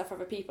I'm writing stuff for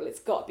other people,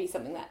 it's got to be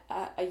something that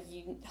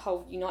a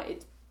whole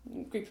united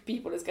group of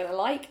people is going to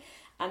like,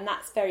 and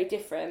that's very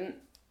different.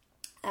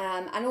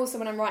 And also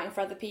when I'm writing for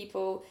other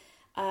people,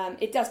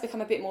 it does become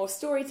a bit more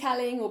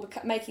storytelling, or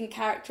making a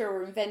character,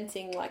 or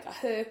inventing like a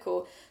hook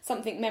or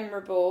something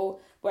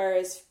memorable,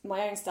 whereas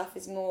my own stuff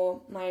is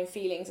more my own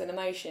feelings and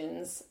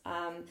emotions.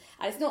 And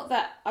it's not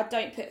that I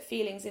don't put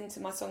feelings into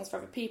my songs for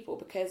other people,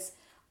 because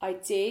I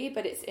do,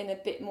 but it's in a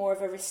bit more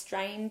of a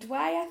restrained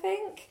way, I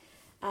think,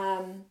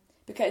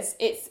 because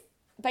it's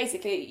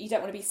basically, you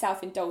don't want to be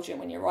self-indulgent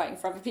when you're writing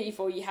for other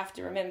people. You have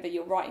to remember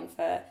you're writing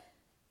for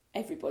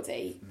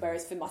everybody,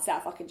 whereas for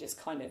myself I can just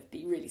kind of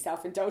be really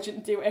self-indulgent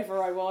and do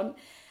whatever I want.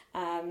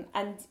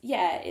 And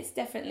yeah, it's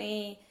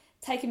definitely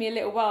taken me a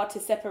little while to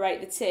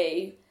separate the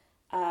two,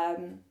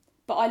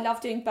 but I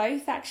love doing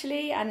both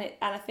actually, and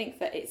I think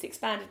that it's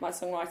expanded my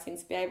songwriting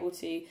to be able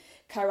to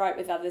co-write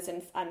with others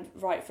and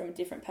write from a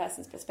different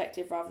person's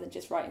perspective rather than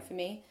just writing for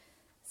me.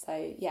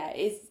 So yeah,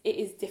 it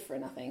is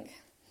different, I think.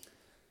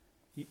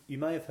 You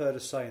may have heard a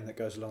saying that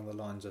goes along the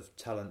lines of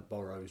talent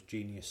borrows,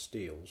 genius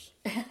steals.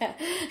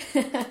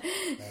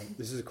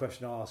 This is a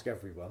question I ask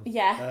everyone.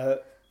 Yeah.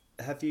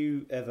 Have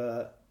you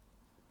ever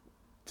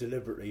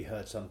deliberately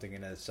heard something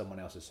in someone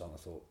else's song and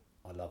thought,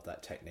 I love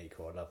that technique,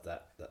 or I love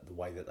that the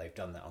way that they've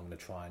done that, I'm going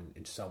to try and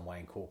in some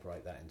way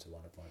incorporate that into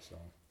one of my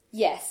songs?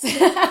 Yes.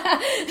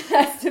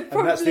 That's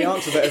the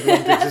answer that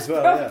everyone gives as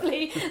well.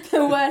 Probably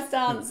the worst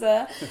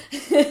answer.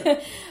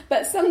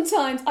 But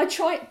sometimes I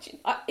try.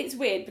 It's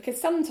weird,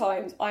 because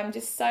sometimes I'm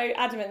just so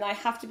adamant that I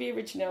have to be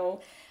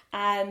original.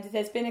 And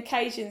there's been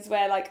occasions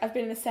where, like, I've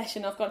been in a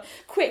session, I've gone,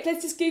 quick,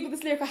 let's just Google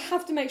this lyric, I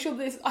have to make sure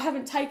that I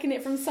haven't taken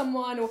it from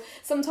someone. Or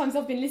sometimes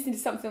I've been listening to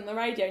something on the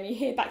radio and you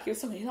hear back your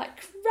song and you're like,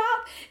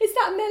 crap, it's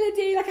that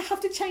melody, like I have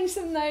to change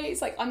some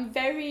notes. Like, I'm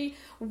very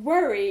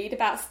worried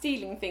about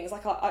stealing things.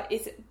 Like,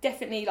 it's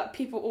definitely, like,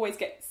 people always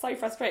get so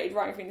frustrated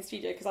writing for me in the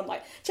studio, because I'm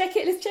like, check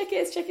it, let's check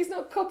it's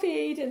not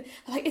copied. And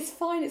I'm like, it's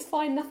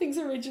fine, nothing's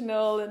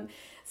original. And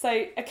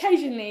so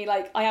occasionally,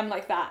 like, I am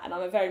like that, and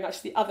I'm very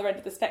much the other end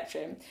of the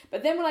spectrum.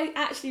 But then when I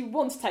actually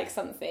want to take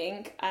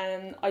something,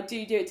 and I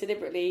do it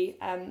deliberately,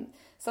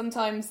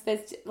 sometimes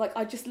there's, like,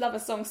 I just love a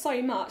song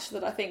so much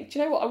that I think, do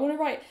you know what, I want to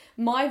write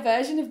my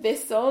version of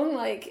this song,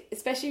 like,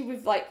 especially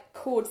with, like,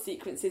 chord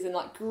sequences and,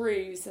 like,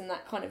 grooves and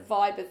that kind of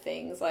vibe of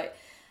things. Like,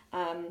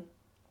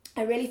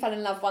 I really fell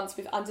in love once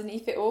with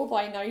Underneath It All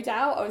by No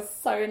Doubt. I was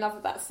so in love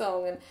with that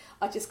song, and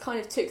I just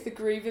kind of took the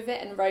groove of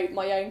it and wrote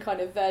my own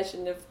kind of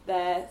version of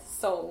their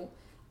song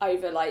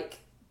over, like,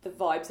 the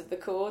vibes of the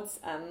chords.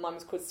 Mine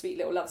was called Sweet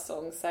Little Love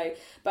Song. So,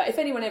 but if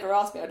anyone ever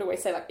asked me, I'd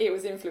always say, like, it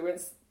was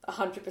influenced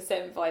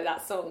 100% by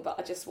that song, but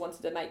I just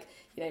wanted to make,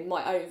 you know,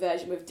 my own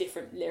version with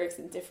different lyrics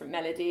and different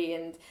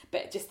melody,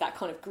 but just that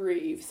kind of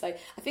groove. So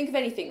I think, if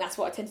anything, that's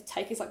what I tend to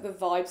take, is like the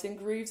vibes and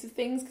grooves of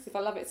things, because if I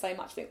love it so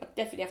much, I think I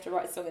definitely have to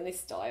write a song in this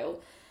style.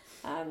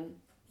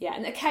 Yeah,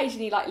 and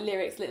occasionally, like,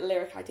 little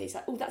lyric ideas,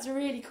 like, oh, that's a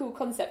really cool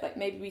concept, like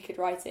maybe we could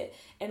write it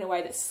in a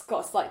way that's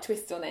got a slight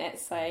twist on it.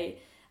 So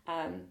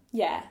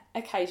yeah,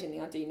 occasionally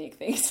I do unique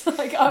things.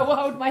 Like, I will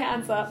hold my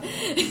hands up.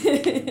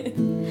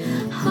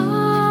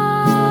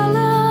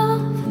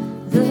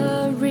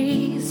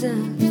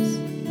 reasons.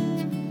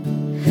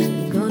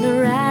 I'm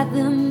gonna write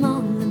them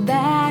on the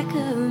back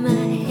of my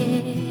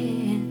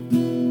hand.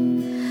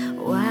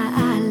 Why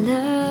I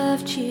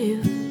loved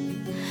you,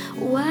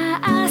 why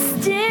I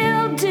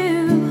still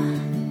do,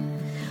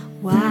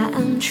 why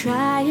I'm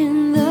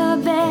trying the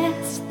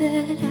best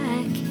that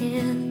I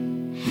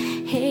can.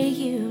 Hey,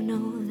 you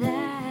know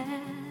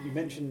that. You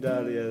mentioned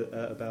earlier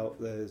about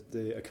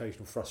the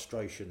occasional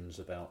frustrations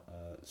about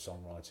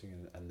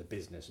songwriting and the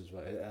business as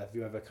well. Have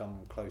you ever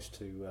come close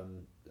to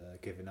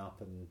giving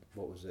up, and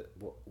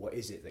what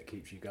is it that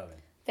keeps you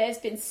going? There's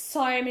been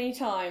so many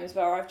times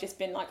where I've just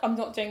been like, I'm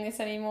not doing this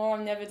anymore,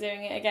 I'm never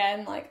doing it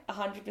again, like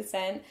 100%.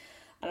 And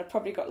I've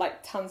probably got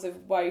like tons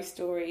of woe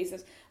stories.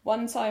 There's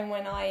one time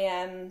when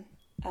I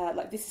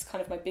this is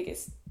kind of my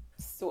biggest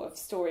sort of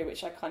story,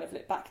 which I kind of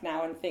look back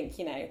now and think,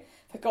 you know,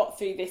 if I got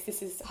through this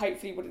is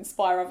hopefully would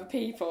inspire other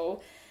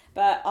people.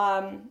 But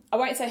I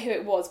won't say who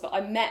it was, but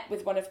I met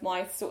with one of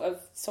my sort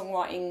of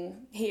songwriting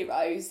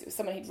heroes. It was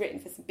someone who'd written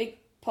for some big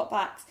pop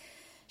acts.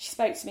 She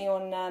spoke to me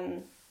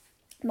on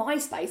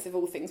MySpace, of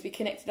all things. We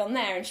connected on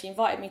there, and she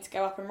invited me to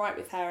go up and write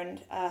with her and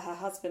her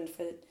husband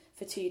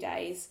for 2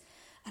 days.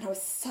 And I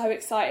was so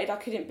excited. I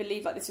couldn't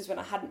believe, like, this was when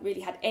I hadn't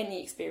really had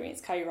any experience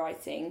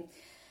co-writing.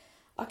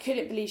 I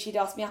couldn't believe she'd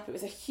asked me up. It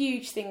was a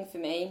huge thing for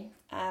me.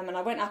 And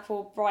I went up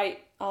all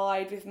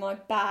bright-eyed with my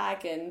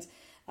bag, and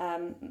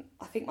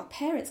I think my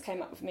parents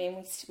came up with me,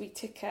 and we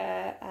took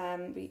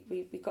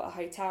we got a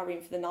hotel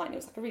room for the night, and it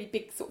was like a really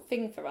big sort of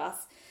thing for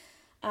us.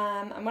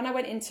 And when I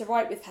went in to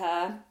write with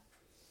her,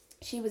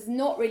 she was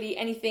not really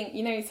anything,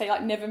 you know, you say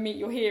like never meet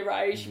your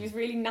hero. She was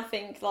really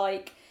nothing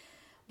like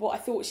what I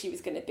thought she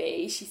was going to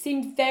be. She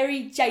seemed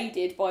very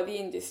jaded by the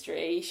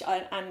industry,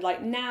 and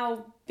like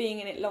now being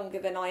in it longer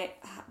than I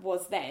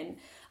was then,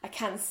 I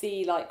can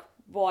see like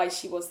why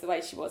she was the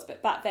way she was.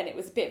 But back then it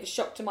was a bit of a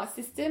shock to my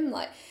system.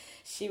 Like,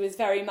 she was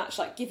very much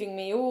like giving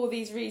me all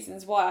these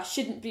reasons why I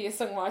shouldn't be a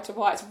songwriter,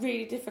 why it's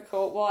really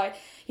difficult, why,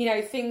 you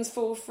know, things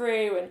fall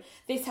through and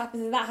this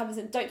happens and that happens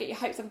and don't get your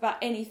hopes up about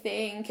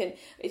anything. And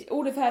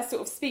all of her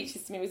sort of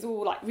speeches to me was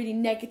all like really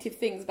negative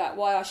things about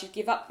why I should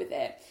give up with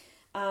it.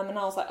 And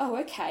I was like, oh,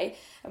 okay.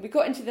 And we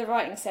got into the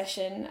writing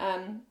session,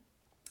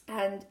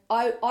 and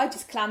I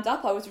just clammed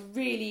up. I was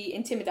really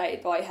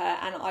intimidated by her,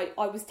 and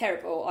I was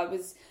terrible.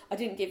 I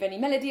didn't give any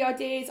melody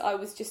ideas. I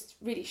was just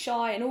really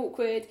shy and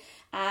awkward,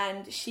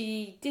 and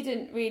she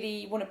didn't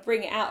really want to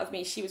bring it out of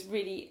me. She was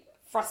really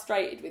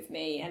frustrated with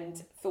me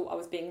and thought I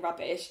was being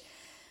rubbish.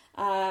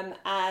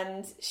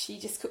 And she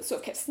just sort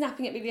of kept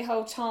snapping at me the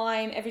whole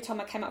time. Every time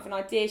I came up with an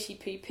idea, she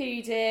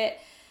poo-pooed it.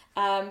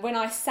 When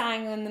I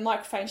sang on the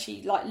microphone,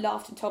 she like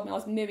laughed and told me I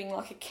was mooing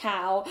like a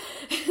cow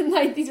and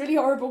made these really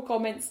horrible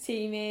comments to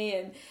me.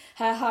 And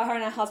her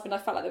and her husband, I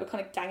felt like they were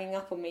kind of ganging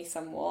up on me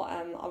somewhat.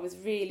 I was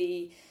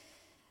really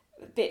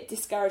a bit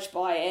discouraged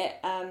by it.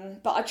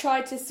 But I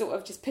tried to sort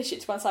of just push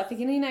it to one side,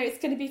 thinking, you know, it's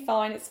going to be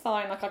fine, it's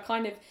fine. Like, I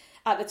kind of,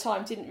 at the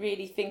time, didn't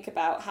really think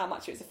about how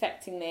much it was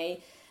affecting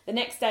me. The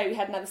next day we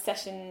had another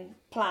session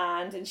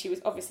planned, and she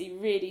was obviously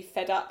really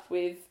fed up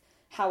with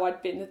how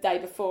I'd been the day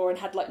before and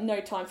had like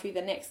no time for you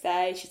the next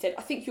day. She said,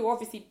 I think you're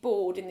obviously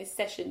bored in this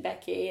session,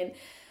 Becky. And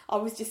I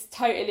was just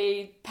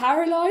totally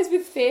paralysed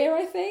with fear,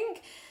 I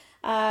think.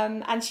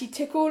 And she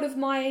took all of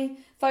my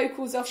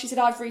vocals off. She said,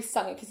 I've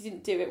re-sung it because you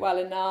didn't do it well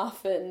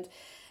enough. And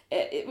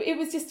it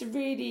was just a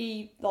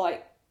really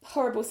like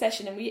horrible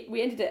session. And we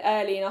ended it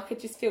early, and I could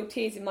just feel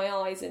tears in my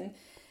eyes. And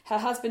her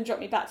husband dropped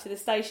me back to the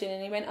station,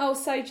 and he went, oh,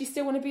 so do you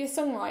still want to be a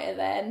songwriter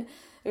then?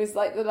 It was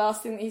like the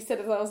last thing that he said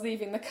as I was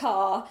leaving the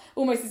car,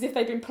 almost as if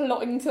they'd been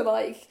plotting to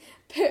like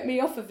put me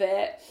off of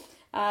it.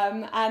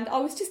 And I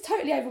was just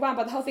totally overwhelmed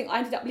by the whole thing. I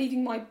ended up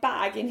leaving my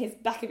bag in his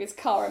back of his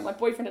car, and my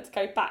boyfriend had to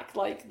go back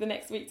like the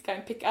next week to go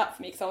and pick it up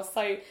for me because I was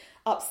so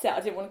upset. I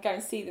didn't want to go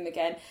and see them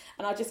again.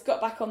 And I just got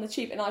back on the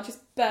tube and I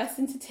just burst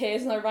into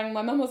tears, and I rang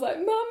my mum. I was like,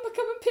 Mum,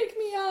 come and pick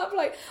me up.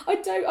 Like,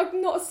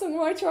 I'm not a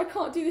songwriter. I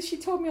can't do this. She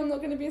told me I'm not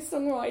going to be a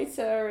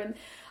songwriter. And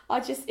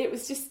it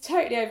was just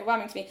totally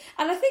overwhelming to me.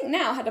 And I think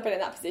now, had I been in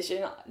that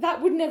position,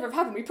 that would never have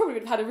happened. We probably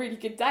would have had a really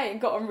good day and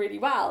got on really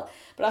well.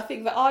 But I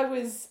think that I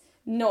was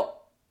not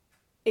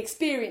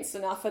experienced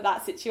enough for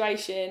that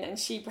situation, and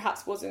she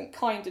perhaps wasn't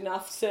kind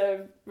enough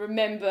to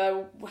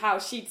remember how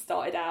she'd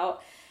started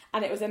out.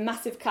 And it was a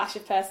massive clash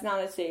of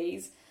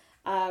personalities.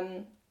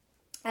 And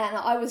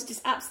I was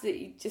just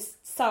absolutely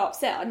just so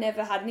upset. I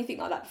never had anything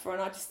like that before.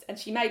 And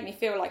she made me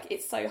feel like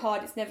it's so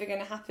hard, it's never going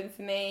to happen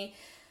for me.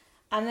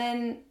 And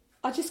then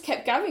I just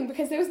kept going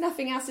because there was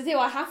nothing else to do.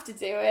 I have to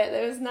do it.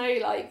 There was no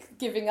like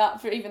giving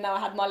up, even though I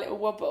had my little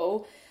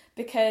wobble,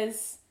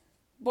 because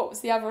what was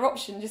the other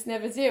option? Just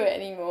never do it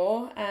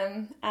anymore.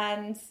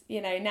 And,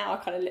 you know, now I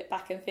kind of look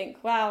back and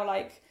think, wow,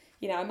 like,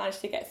 you know, I managed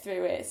to get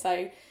through it. So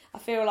I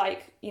feel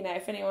like, you know,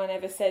 if anyone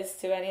ever says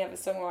to any other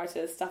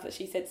songwriter stuff that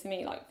she said to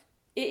me, like,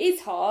 it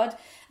is hard.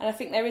 And I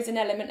think there is an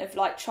element of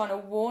like trying to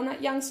warn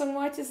young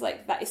songwriters,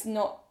 like, that it's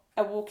not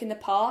a walk in the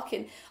park,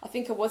 and I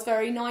think I was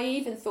very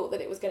naive and thought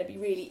that it was going to be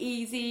really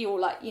easy, or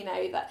like, you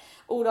know, that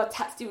all I'd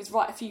had to do was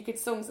write a few good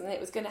songs and it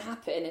was going to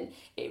happen, and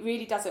it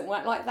really doesn't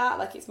work like that.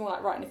 Like, it's more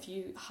like writing a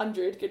few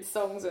hundred good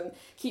songs and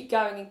keep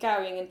going and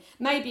going, and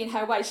maybe in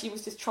her way she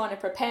was just trying to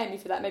prepare me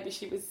for that. Maybe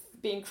she was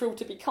being cruel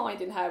to be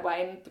kind in her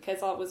way, and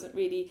because I wasn't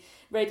really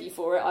ready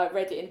for it, I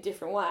read it in a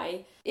different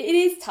way. It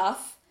is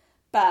tough,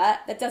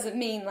 but that doesn't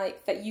mean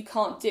like that you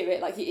can't do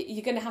it. Like,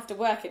 you're going to have to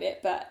work at it,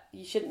 but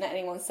you shouldn't let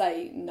anyone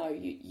say no,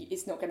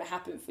 it's not going to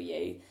happen for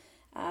you.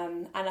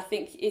 And I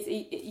think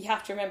you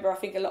have to remember, I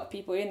think a lot of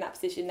people in that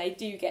position, they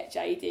do get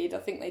jaded. I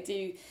think they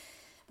do,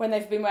 when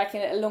they've been working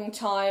it a long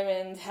time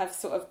and have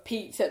sort of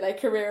peaked at their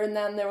career and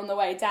then they're on the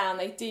way down,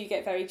 they do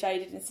get very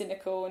jaded and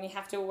cynical, and you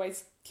have to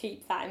always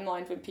keep that in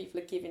mind when people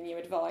are giving you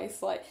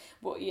advice. Like,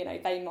 what, you know,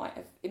 it might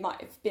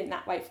have been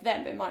that way for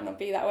them, but it might not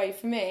be that way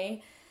for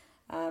me.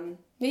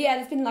 But yeah,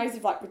 there's been loads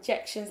of like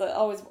rejections. Like,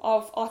 I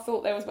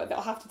thought there was, but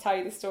I'll have to tell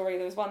you the story.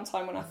 There was one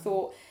time when I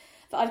thought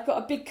that I'd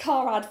got a big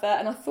car advert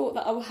and I thought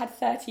that I had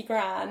 30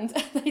 grand.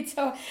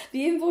 The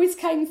invoice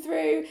came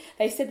through.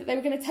 They said that they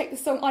were going to take the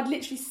song. I'd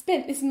literally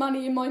spent this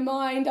money in my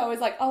mind. I was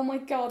like, oh my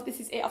God, this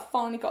is it. I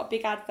finally got a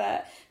big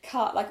advert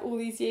cut. Like, all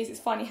these years, it's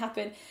finally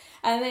happened.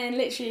 And then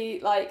literally,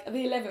 like, the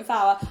 11th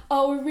hour,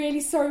 oh, we're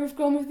really sorry we've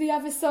gone with the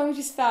other song.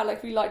 Just felt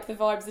like we liked the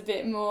vibes a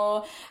bit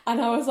more. And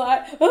I was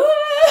like,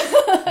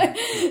 ah!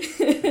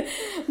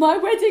 My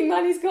wedding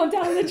money's gone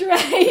down the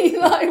drain.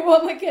 Like,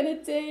 what am I going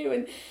to do?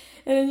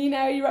 And you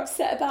know, you're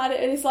upset about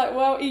it, and it's like,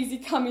 well, easy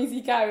come,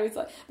 easy go. It's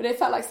like, but it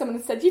felt like someone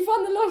had said, you've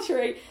won the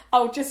lottery.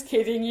 Oh, just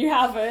kidding, you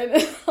haven't.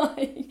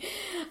 Like,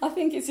 I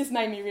think it's just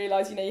made me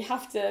realise, you know, you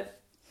have to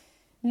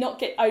not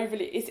get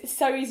overly, it's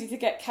so easy to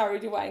get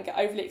carried away and get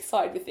overly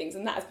excited with things,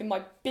 and that has been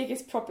my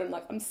biggest problem.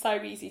 Like, I'm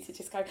so easy to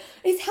just go,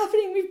 it's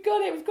happening, we've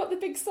got the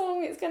big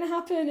song, it's going to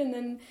happen, and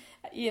then,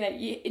 you know,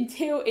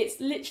 until it's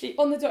literally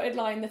on the dotted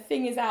line, the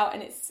thing is out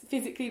and it's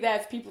physically there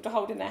for people to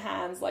hold in their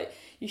hands, like,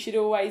 you should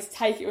always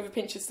take it with a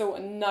pinch of salt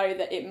and know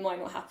that it might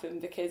not happen,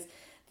 because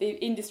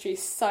the industry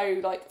is so,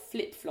 like,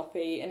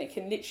 flip-floppy, and it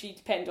can literally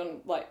depend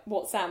on, like,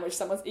 what sandwich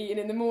someone's eating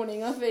in the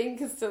morning, I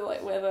think, as to,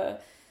 like, whether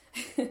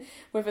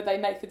they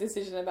make the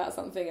decision about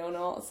something or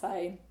not.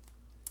 So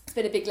it's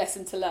been a big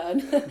lesson to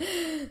learn.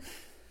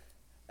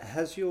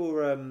 Has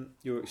your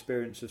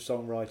experience of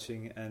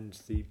songwriting and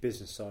the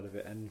business side of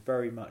it, and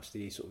very much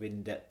the sort of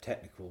in-depth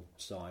technical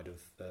side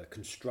of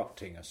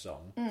constructing a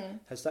song,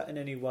 has that in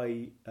any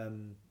way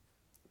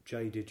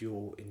jaded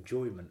your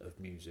enjoyment of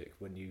music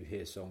when you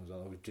hear songs,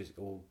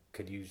 or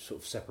can you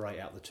sort of separate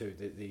out the two,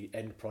 the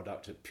end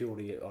product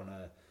purely on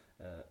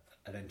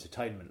an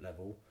entertainment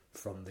level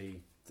from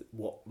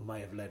what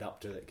may have led up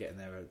to it getting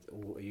there?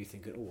 Or are you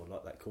thinking, oh, I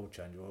like that chord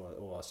change,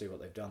 or I see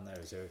what they've done there?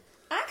 Is there...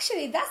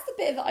 Actually, that's the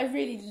bit that I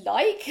really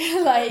like.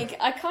 Like,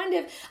 I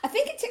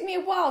think it took me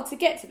a while to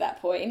get to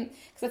that point,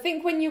 because I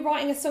think when you're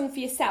writing a song for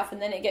yourself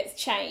and then it gets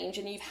changed,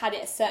 and you've had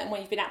it a certain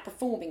way, you've been out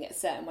performing it a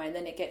certain way, and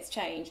then it gets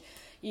changed,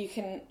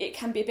 it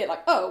can be a bit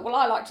like, oh, well,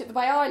 I liked it the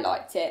way I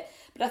liked it.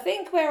 But I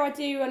think where I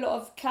do a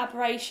lot of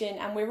collaboration,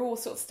 and we're all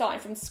sort of starting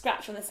from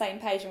scratch on the same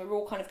page, and we're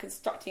all kind of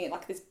constructing it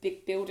like this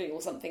big building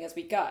or something as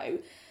we go,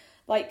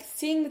 like,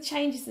 seeing the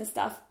changes and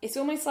stuff, it's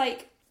almost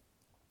like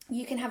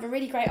you can have a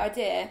really great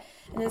idea,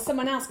 and then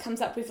someone else comes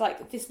up with,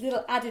 like, this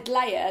little added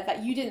layer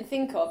that you didn't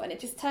think of, and it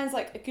just turns,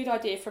 like, a good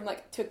idea from,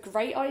 like, to a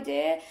great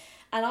idea.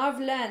 And I've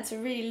learned to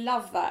really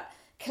love that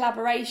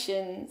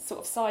collaboration sort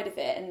of side of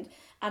it, and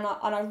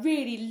I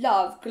really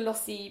love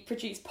glossy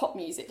produced pop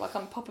music. Like,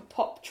 I'm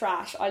pop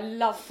trash. I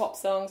love pop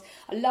songs.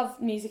 I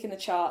love music in the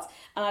charts,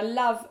 and I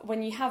love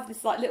when you have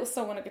this, like, little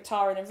song on a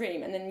guitar in a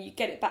room, and then you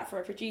get it back from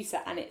a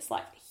producer, and it's,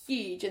 like,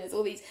 huge, and there's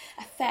all these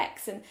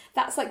effects, and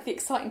that's, like, the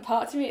exciting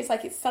part to me. It's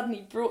like it's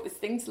suddenly brought this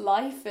thing to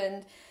life,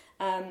 and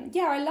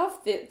yeah, I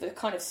love the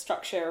kind of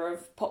structure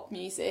of pop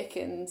music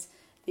and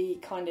the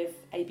kind of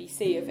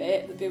ABC of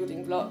it, the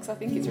building blocks. I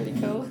think it's really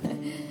cool.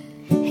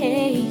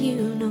 Hey,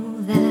 you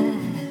know that.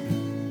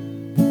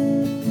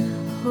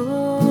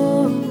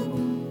 Oh,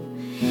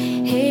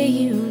 hey,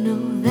 you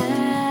know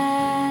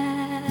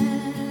that.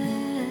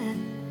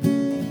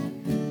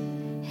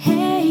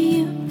 Hey,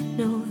 you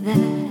know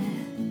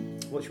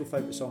that. What's your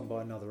favourite song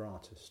by another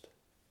artist?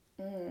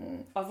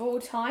 Of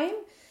all time?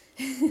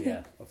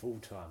 Yeah, of all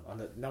time.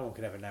 No one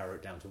can ever narrow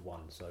it down to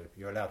one, so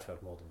you're allowed to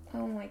have more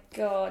than one. Oh my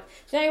God.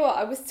 Do you know what?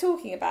 I was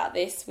talking about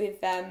this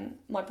with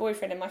my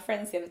boyfriend and my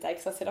friends the other day,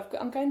 because I said,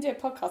 I'm going to do a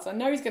podcast. I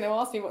know he's going to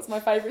ask me what's my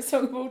favourite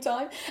song of all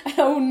time, and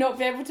I will not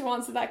be able to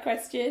answer that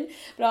question.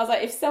 But I was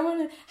like, if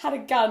someone had a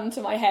gun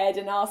to my head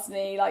and asked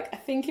me, like, I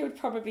think it would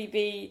probably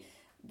be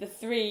the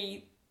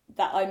three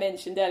that I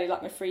mentioned earlier,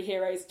 like my three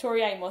heroes: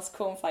 Tori Amos,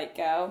 Cornflake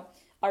Girl,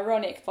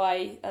 Ironic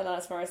by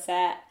Alanis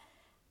Morissette,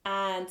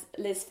 and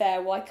Liz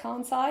Phair, Why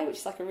Can't I, which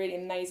is like a really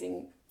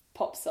amazing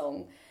pop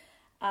song.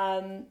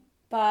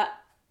 But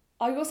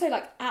I also,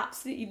 like,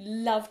 absolutely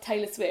love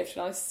Taylor Swift,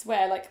 and I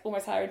swear, like,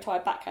 almost her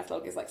entire back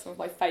catalogue is, like, some of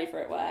my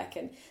favourite work.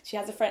 And she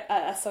has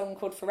a song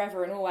called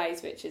Forever and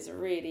Always, which is a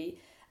really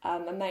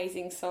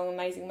amazing song,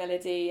 amazing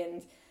melody,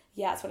 and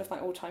yeah, it's one of my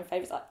all-time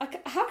favourites.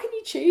 How can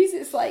you choose?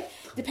 It's like,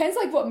 depends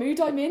like what mood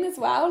I'm in as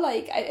well.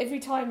 Like every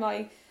time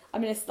I'm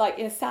in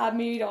a sad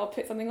mood, I'll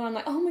put something on. I'm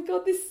like, oh my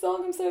god, this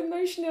song, I'm so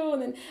emotional.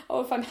 And then,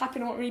 if I'm happy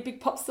and I want a really big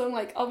pop song,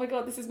 like, oh my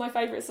god, this is my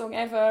favourite song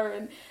ever.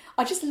 And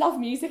I just love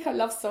music. I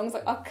love songs.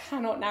 Like, I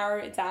cannot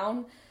narrow it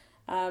down.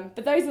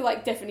 But those are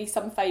like definitely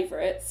some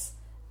favourites.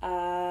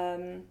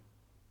 I'm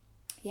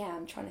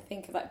trying to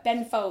think of like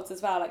Ben Folds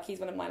as well. Like, he's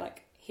one of my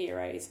like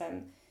heroes.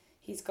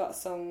 He's got a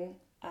song,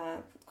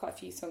 quite a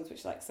few songs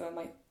which are like some of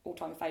my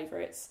all-time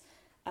favourites.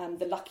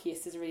 The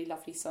Luckiest is a really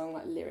lovely song,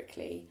 like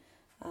lyrically.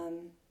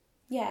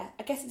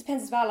 I guess it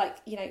depends as well. Like,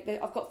 you know,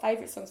 I've got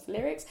favourite songs for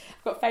lyrics.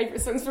 I've got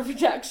favourite songs for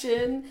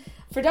production.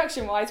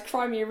 Production-wise,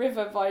 Cry Me a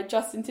River by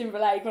Justin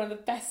Timberlake, one of the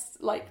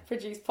best like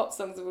produced pop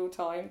songs of all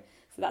time.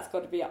 So that's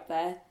got to be up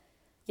there.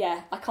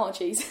 Yeah, I can't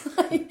choose.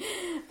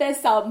 There's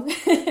some.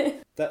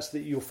 That's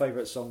your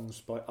favourite songs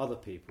by other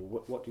people.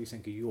 What do you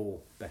think are your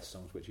best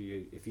songs? Which are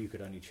you, if you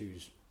could only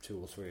choose 2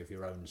 or 3 of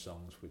your own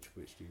songs, which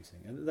do you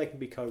think? And they can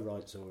be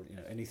co-writes or, you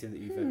know, anything that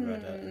you've ever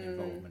had an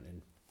involvement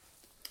in.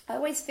 I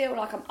always feel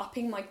like I'm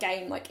upping my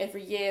game like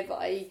every year that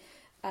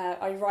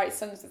I write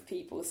songs with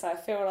people. So I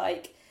feel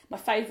like my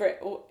favourite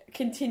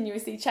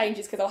continuously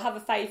changes because I'll have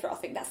a favourite. I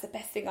think that's the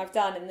best thing I've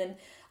done, and then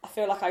I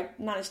feel like I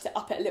managed to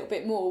up it a little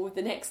bit more with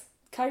the next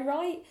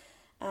co-write.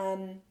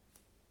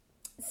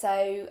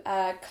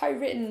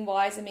 Co-written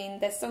wise, I mean,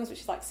 there's songs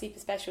which are like super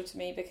special to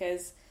me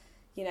because,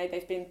 you know,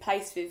 they've been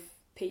placed with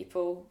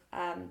people.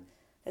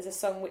 There's a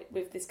song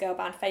with this girl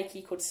band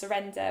Fakie called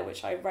Surrender,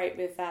 which I wrote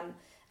with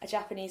a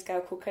Japanese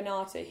girl called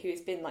Kanata, who has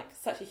been like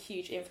such a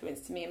huge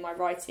influence to me in my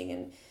writing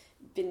and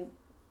been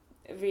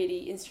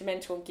really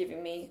instrumental in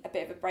giving me a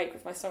bit of a break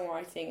with my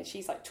songwriting. And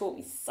she's like taught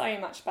me so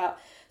much about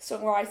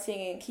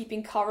songwriting and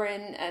keeping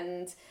current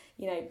and,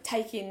 you know,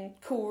 taking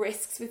cool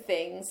risks with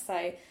things.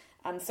 So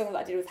the song that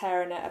I did with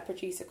her and a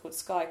producer called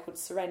Sky called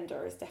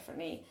Surrender is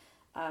definitely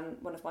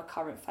one of my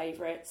current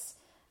favourites.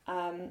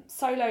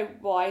 Solo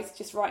wise,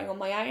 just writing on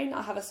my own,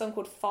 I have a song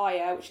called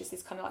Fire, which is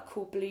this kind of like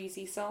cool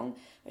bluesy song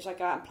which I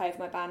go out and play with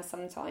my band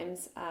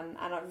sometimes, and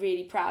I'm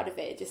really proud of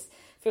it. It just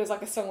feels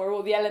like a song where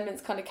all the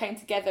elements kind of came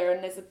together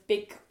and there's a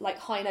big like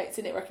high notes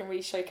in it where I can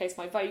really showcase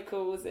my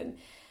vocals, and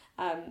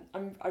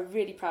I'm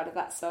really proud of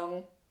that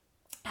song.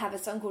 I have a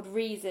song called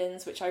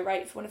Reasons which I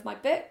wrote for one of my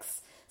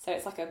books, so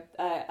it's like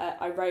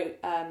I wrote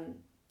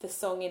the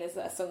song in as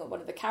a song that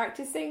one of the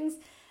characters sings.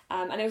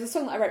 And it was a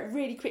song that I wrote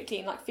really quickly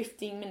in like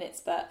 15 minutes,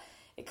 but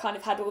it kind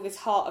of had all this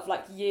heart of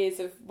like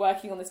years of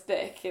working on this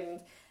book,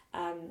 and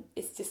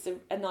it's just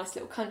a nice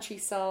little country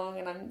song,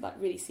 and I'm like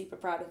really super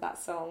proud of that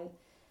song.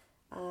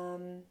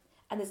 And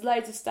there's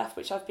loads of stuff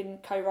which I've been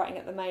co-writing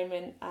at the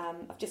moment.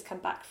 I've just come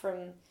back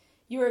from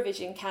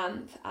Eurovision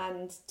camp,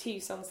 and 2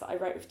 songs that I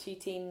wrote with 2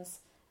 teams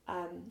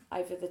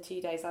over the 2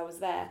 days I was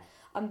there.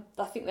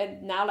 I think they're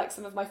now like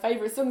some of my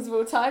favourite songs of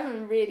all time.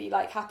 I'm really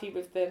like happy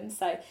with them.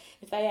 So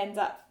if they end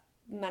up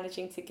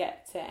managing to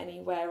get to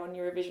anywhere on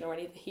Eurovision or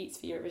any of the heats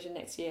for Eurovision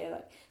next year,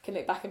 like can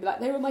look back and be like,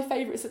 they were my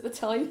favourites at the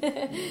time.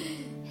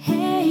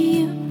 Hey,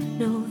 you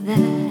know that.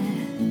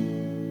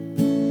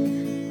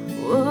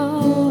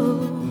 Whoa.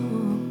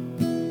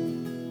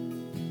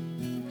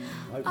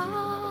 Hopefully you can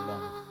have a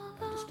long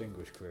and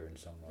distinguished career in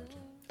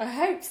songwriting. I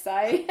hope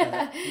so.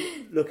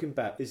 Looking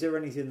back, is there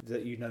anything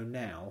that you know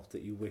now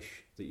that you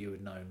wish that you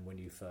had known when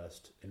you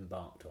first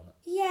embarked on it?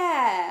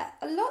 Yeah,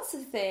 lots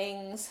of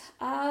things.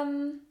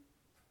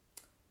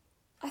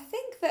 I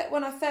think that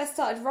when I first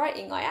started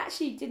writing, I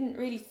actually didn't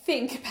really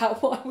think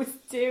about what I was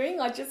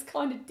doing. I just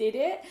kind of did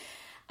it.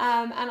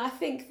 And I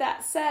think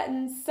that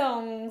certain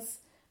songs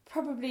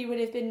probably would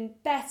have been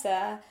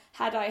better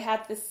had I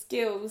had the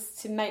skills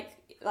to make,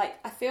 like,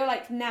 I feel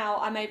like now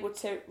I'm able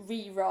to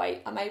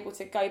rewrite. I'm able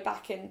to go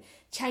back and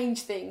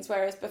change things.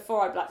 Whereas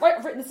before I'd be like, right,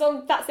 I've written the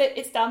song, that's it,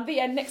 it's done, the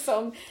end, next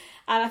song.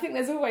 And I think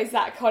there's always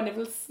that kind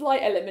of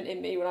slight element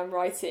in me when I'm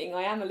writing.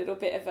 I am a little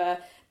bit of a,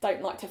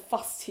 don't like to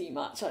fuss too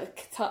much. I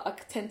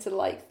tend to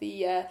like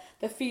the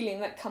feeling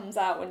that comes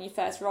out when you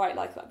first write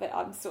like that, but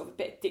I'm sort of a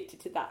bit addicted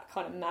to that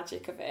kind of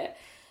magic of it.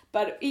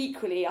 But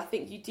equally, I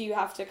think you do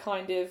have to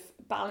kind of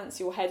balance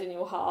your head and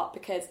your heart,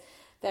 because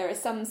there are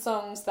some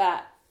songs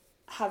that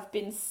have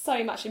been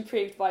so much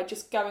improved by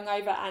just going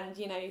over and,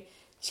 you know,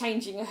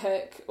 changing a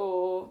hook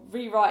or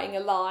rewriting a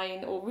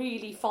line or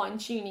really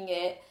fine-tuning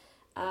it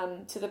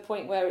to the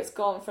point where it's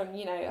gone from,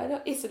 you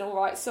know, it's an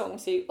alright song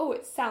to, oh,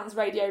 it sounds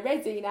radio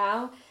ready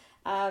now.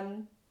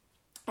 And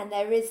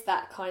there is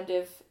that kind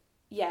of,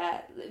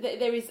 yeah,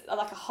 there is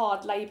like a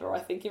hard labour, I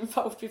think,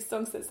 involved with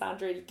songs that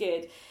sound really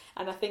good.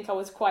 And I think I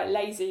was quite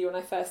lazy when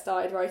I first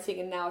started writing,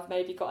 and now I've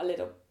maybe got a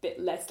little bit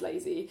less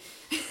lazy.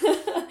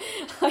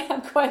 I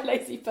am quite a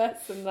lazy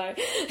person though.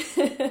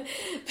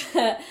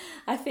 But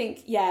I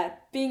think, yeah,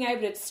 being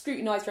able to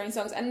scrutinise your own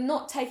songs and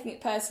not taking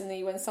it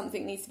personally when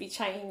something needs to be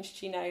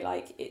changed, you know,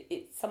 like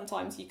it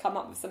sometimes you come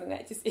up with something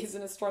that just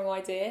isn't a strong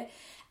idea,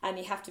 and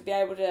you have to be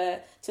able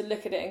to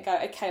look at it and go,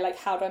 okay, like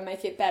how do I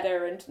make it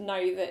better, and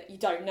know that you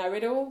don't know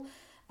it all.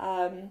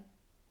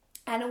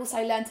 and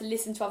also learn to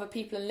listen to other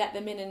people and let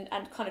them in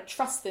and kind of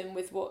trust them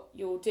with what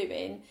you're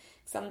doing.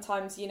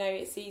 Sometimes, you know,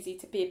 it's easy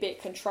to be a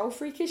bit control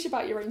freakish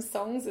about your own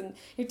songs and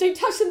don't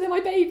touch them, they're my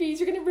babies,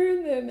 you're going to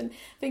ruin them. And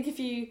I think if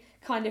you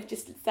kind of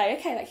just say,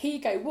 okay, like, here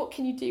you go, what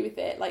can you do with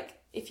it? Like,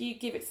 if you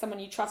give it to someone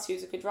you trust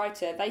who's a good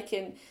writer, they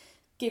can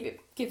give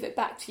it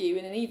back to you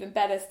in an even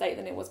better state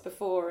than it was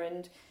before.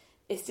 And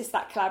it's just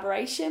that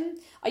collaboration.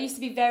 I used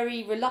to be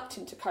very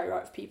reluctant to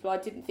co-write with people. I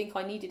didn't think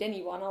I needed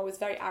anyone. I was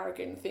very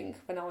arrogant, I think,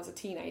 when I was a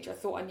teenager. I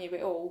thought I knew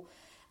it all.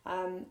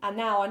 And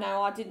now I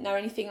know I didn't know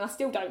anything, and I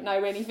still don't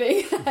know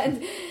anything.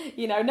 And,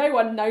 you know, no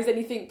one knows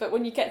anything, but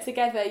when you get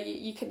together,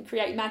 you can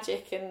create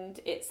magic, and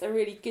it's a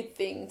really good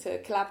thing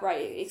to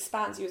collaborate. It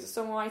expands you as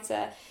a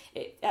songwriter,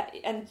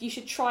 and you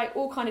should try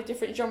all kind of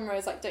different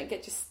genres. Like, don't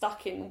get just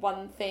stuck in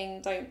one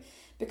thing. Don't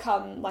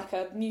become like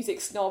a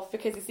music snob,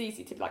 because it's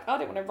easy to be like, I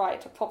don't want to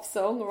write a pop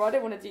song, or I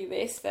don't want to do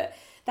this, but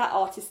that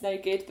artist's no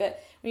good.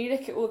 But when you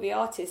look at all the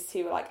artists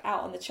who are like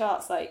out on the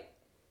charts, like,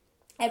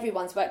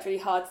 everyone's worked really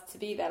hard to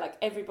be there. Like,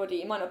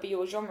 everybody, it might not be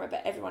your genre,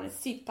 but everyone is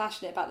super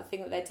passionate about the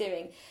thing that they're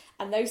doing,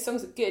 and those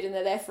songs are good and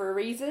they're there for a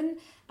reason.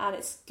 And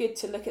it's good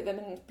to look at them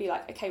and be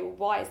like, okay, well,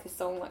 why is this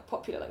song like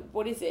popular? Like,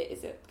 what is it?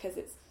 Is it because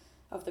it's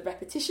of the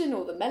repetition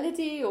or the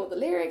melody or the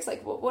lyrics?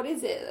 Like, what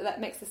is it that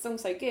makes the song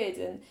so good?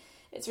 And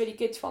it's really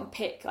good to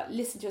unpick, like,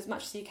 listen to as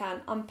much as you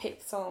can,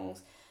 unpick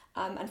songs,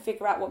 and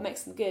figure out what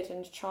makes them good,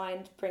 and try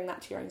and bring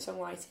that to your own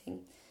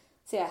songwriting.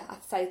 So yeah,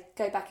 I'd say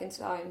go back in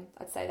time.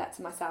 I'd say that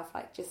to myself,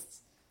 like,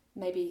 just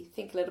maybe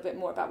think a little bit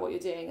more about what you're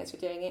doing as you're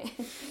doing it.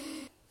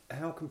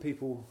 How can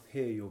people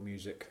hear your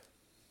music?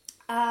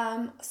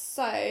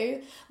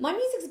 So my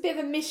music's a bit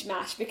of a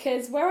mishmash,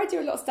 because where I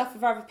do a lot of stuff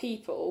with other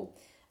people,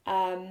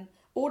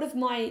 all of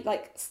my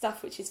like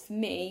stuff which is for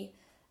me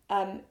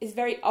is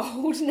very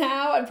old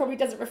now and probably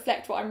doesn't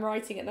reflect what I'm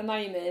writing at the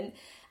moment.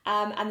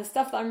 And the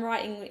stuff that I'm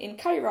writing in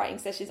co-writing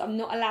sessions, I'm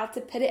not allowed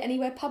to put it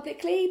anywhere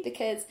publicly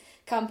because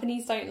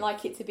companies don't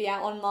like it to be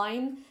out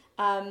online.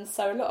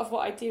 So a lot of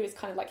what I do is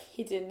kind of like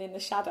hidden in the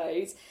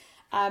shadows.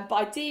 But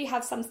I do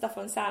have some stuff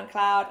on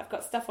SoundCloud, I've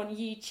got stuff on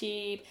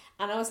YouTube,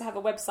 and I also have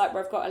a website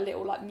where I've got a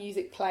little like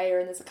music player,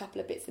 and there's a couple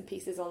of bits and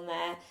pieces on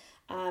there.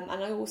 And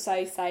I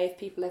also say, if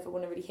people ever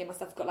want to really hear my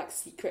stuff, I've got like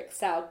secret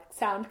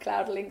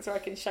SoundCloud links where I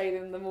can show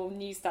them the more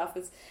new stuff,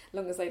 as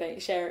long as they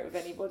don't share it with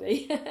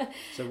anybody.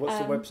 So what's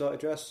the website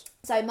address?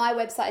 So my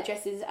website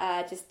address is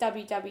just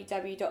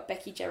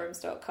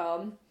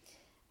www.beckyjerams.com.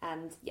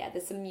 And yeah,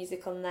 there's some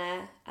music on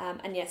there.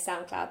 And yeah,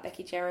 SoundCloud,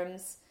 Becky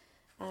Jerams.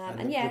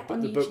 And yeah,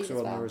 on the YouTube books are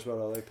on well. there as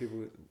well, are they?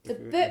 The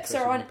books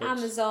are on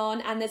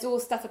Amazon, and there's all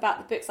stuff about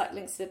the books, like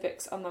links to the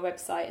books on my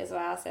website as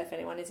well. So if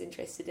anyone is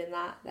interested in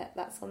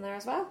that's on there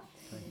as well.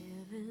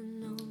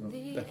 Well,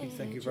 Becky,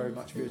 thank you very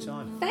much for your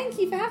time. Thank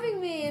you for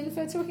having me and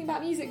for talking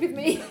about music with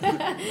me.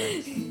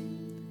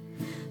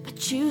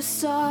 But you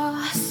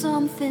saw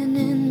something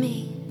in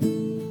me,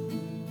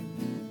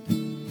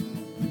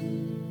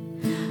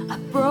 a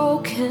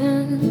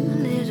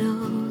broken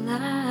little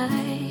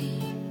lie.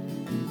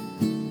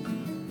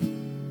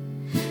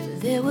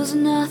 There was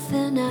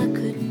nothing I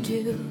could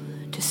do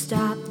to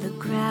stop the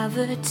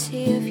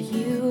gravity of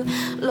you.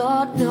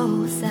 Lord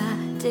knows I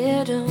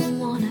didn't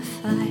want to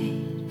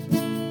fight.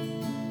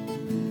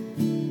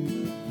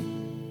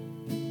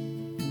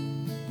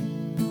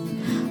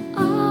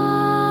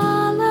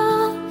 All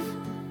of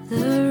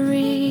the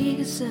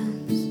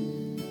reasons,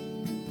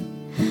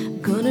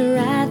 gonna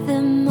write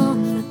them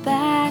on the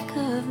back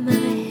of my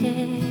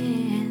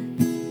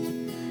hand.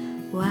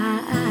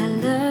 Why I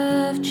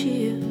loved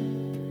you,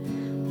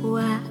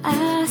 why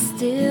I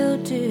still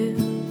do,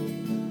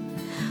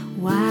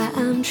 why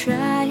I'm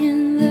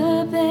trying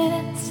the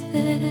best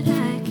that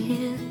I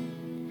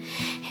can.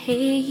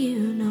 Hey,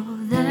 you know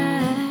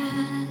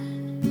that.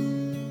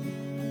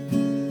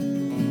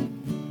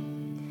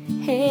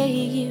 Hey,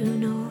 you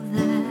know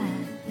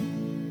that.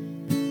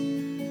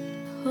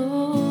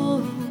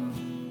 Oh,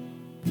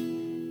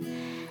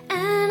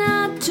 and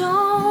I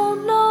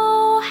don't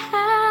know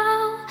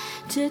how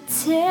to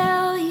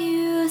tell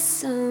you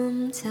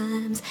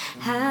sometimes,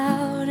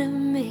 how to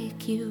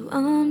make you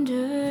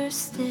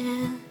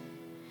understand.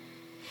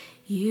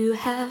 You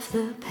have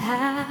the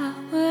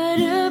power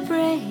to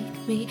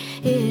break me.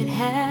 It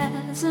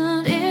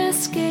hasn't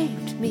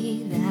escaped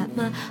me that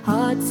my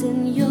heart's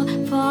in your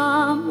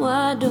palm.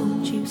 Why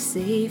don't you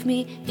save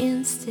me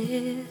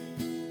instead?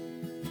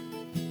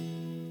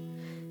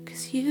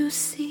 'Cause you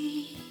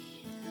see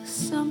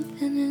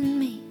something in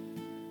me,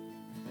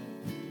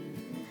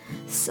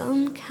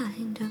 some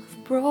kind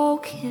of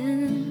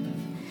broken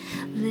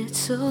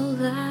little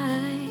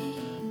light.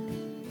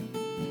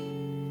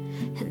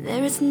 And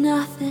there is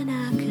nothing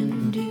I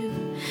can do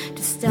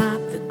to stop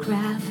the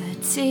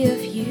gravity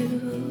of you.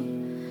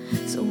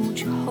 So won't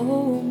you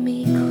hold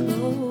me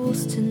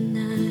close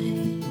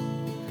tonight?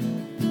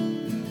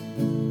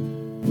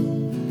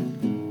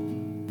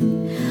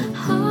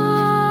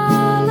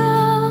 All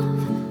of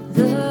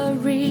the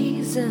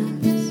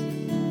reasons,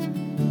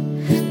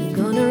 I'm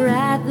gonna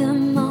write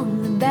them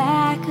on the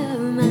back of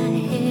my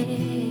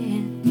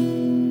hand.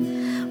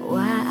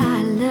 Why I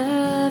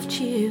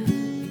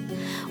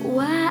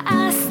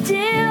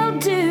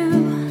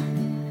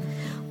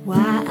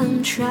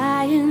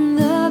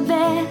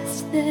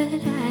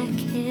that I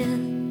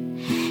can.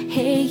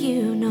 Hey,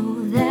 you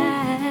know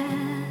that.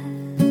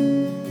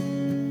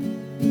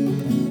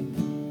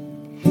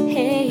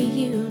 Hey,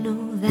 you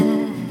know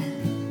that.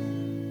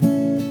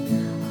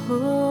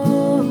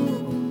 Oh,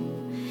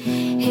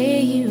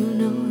 hey, you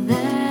know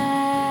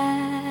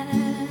that.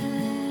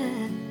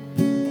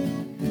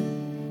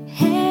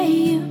 Hey,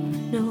 you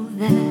know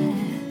that.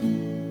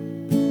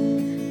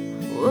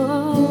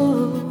 Whoa.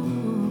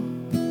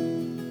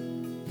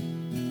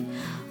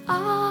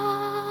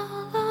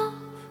 All of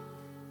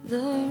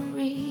the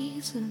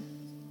reasons,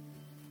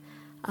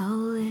 I'll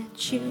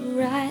let you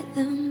write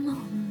them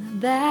on the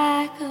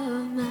back of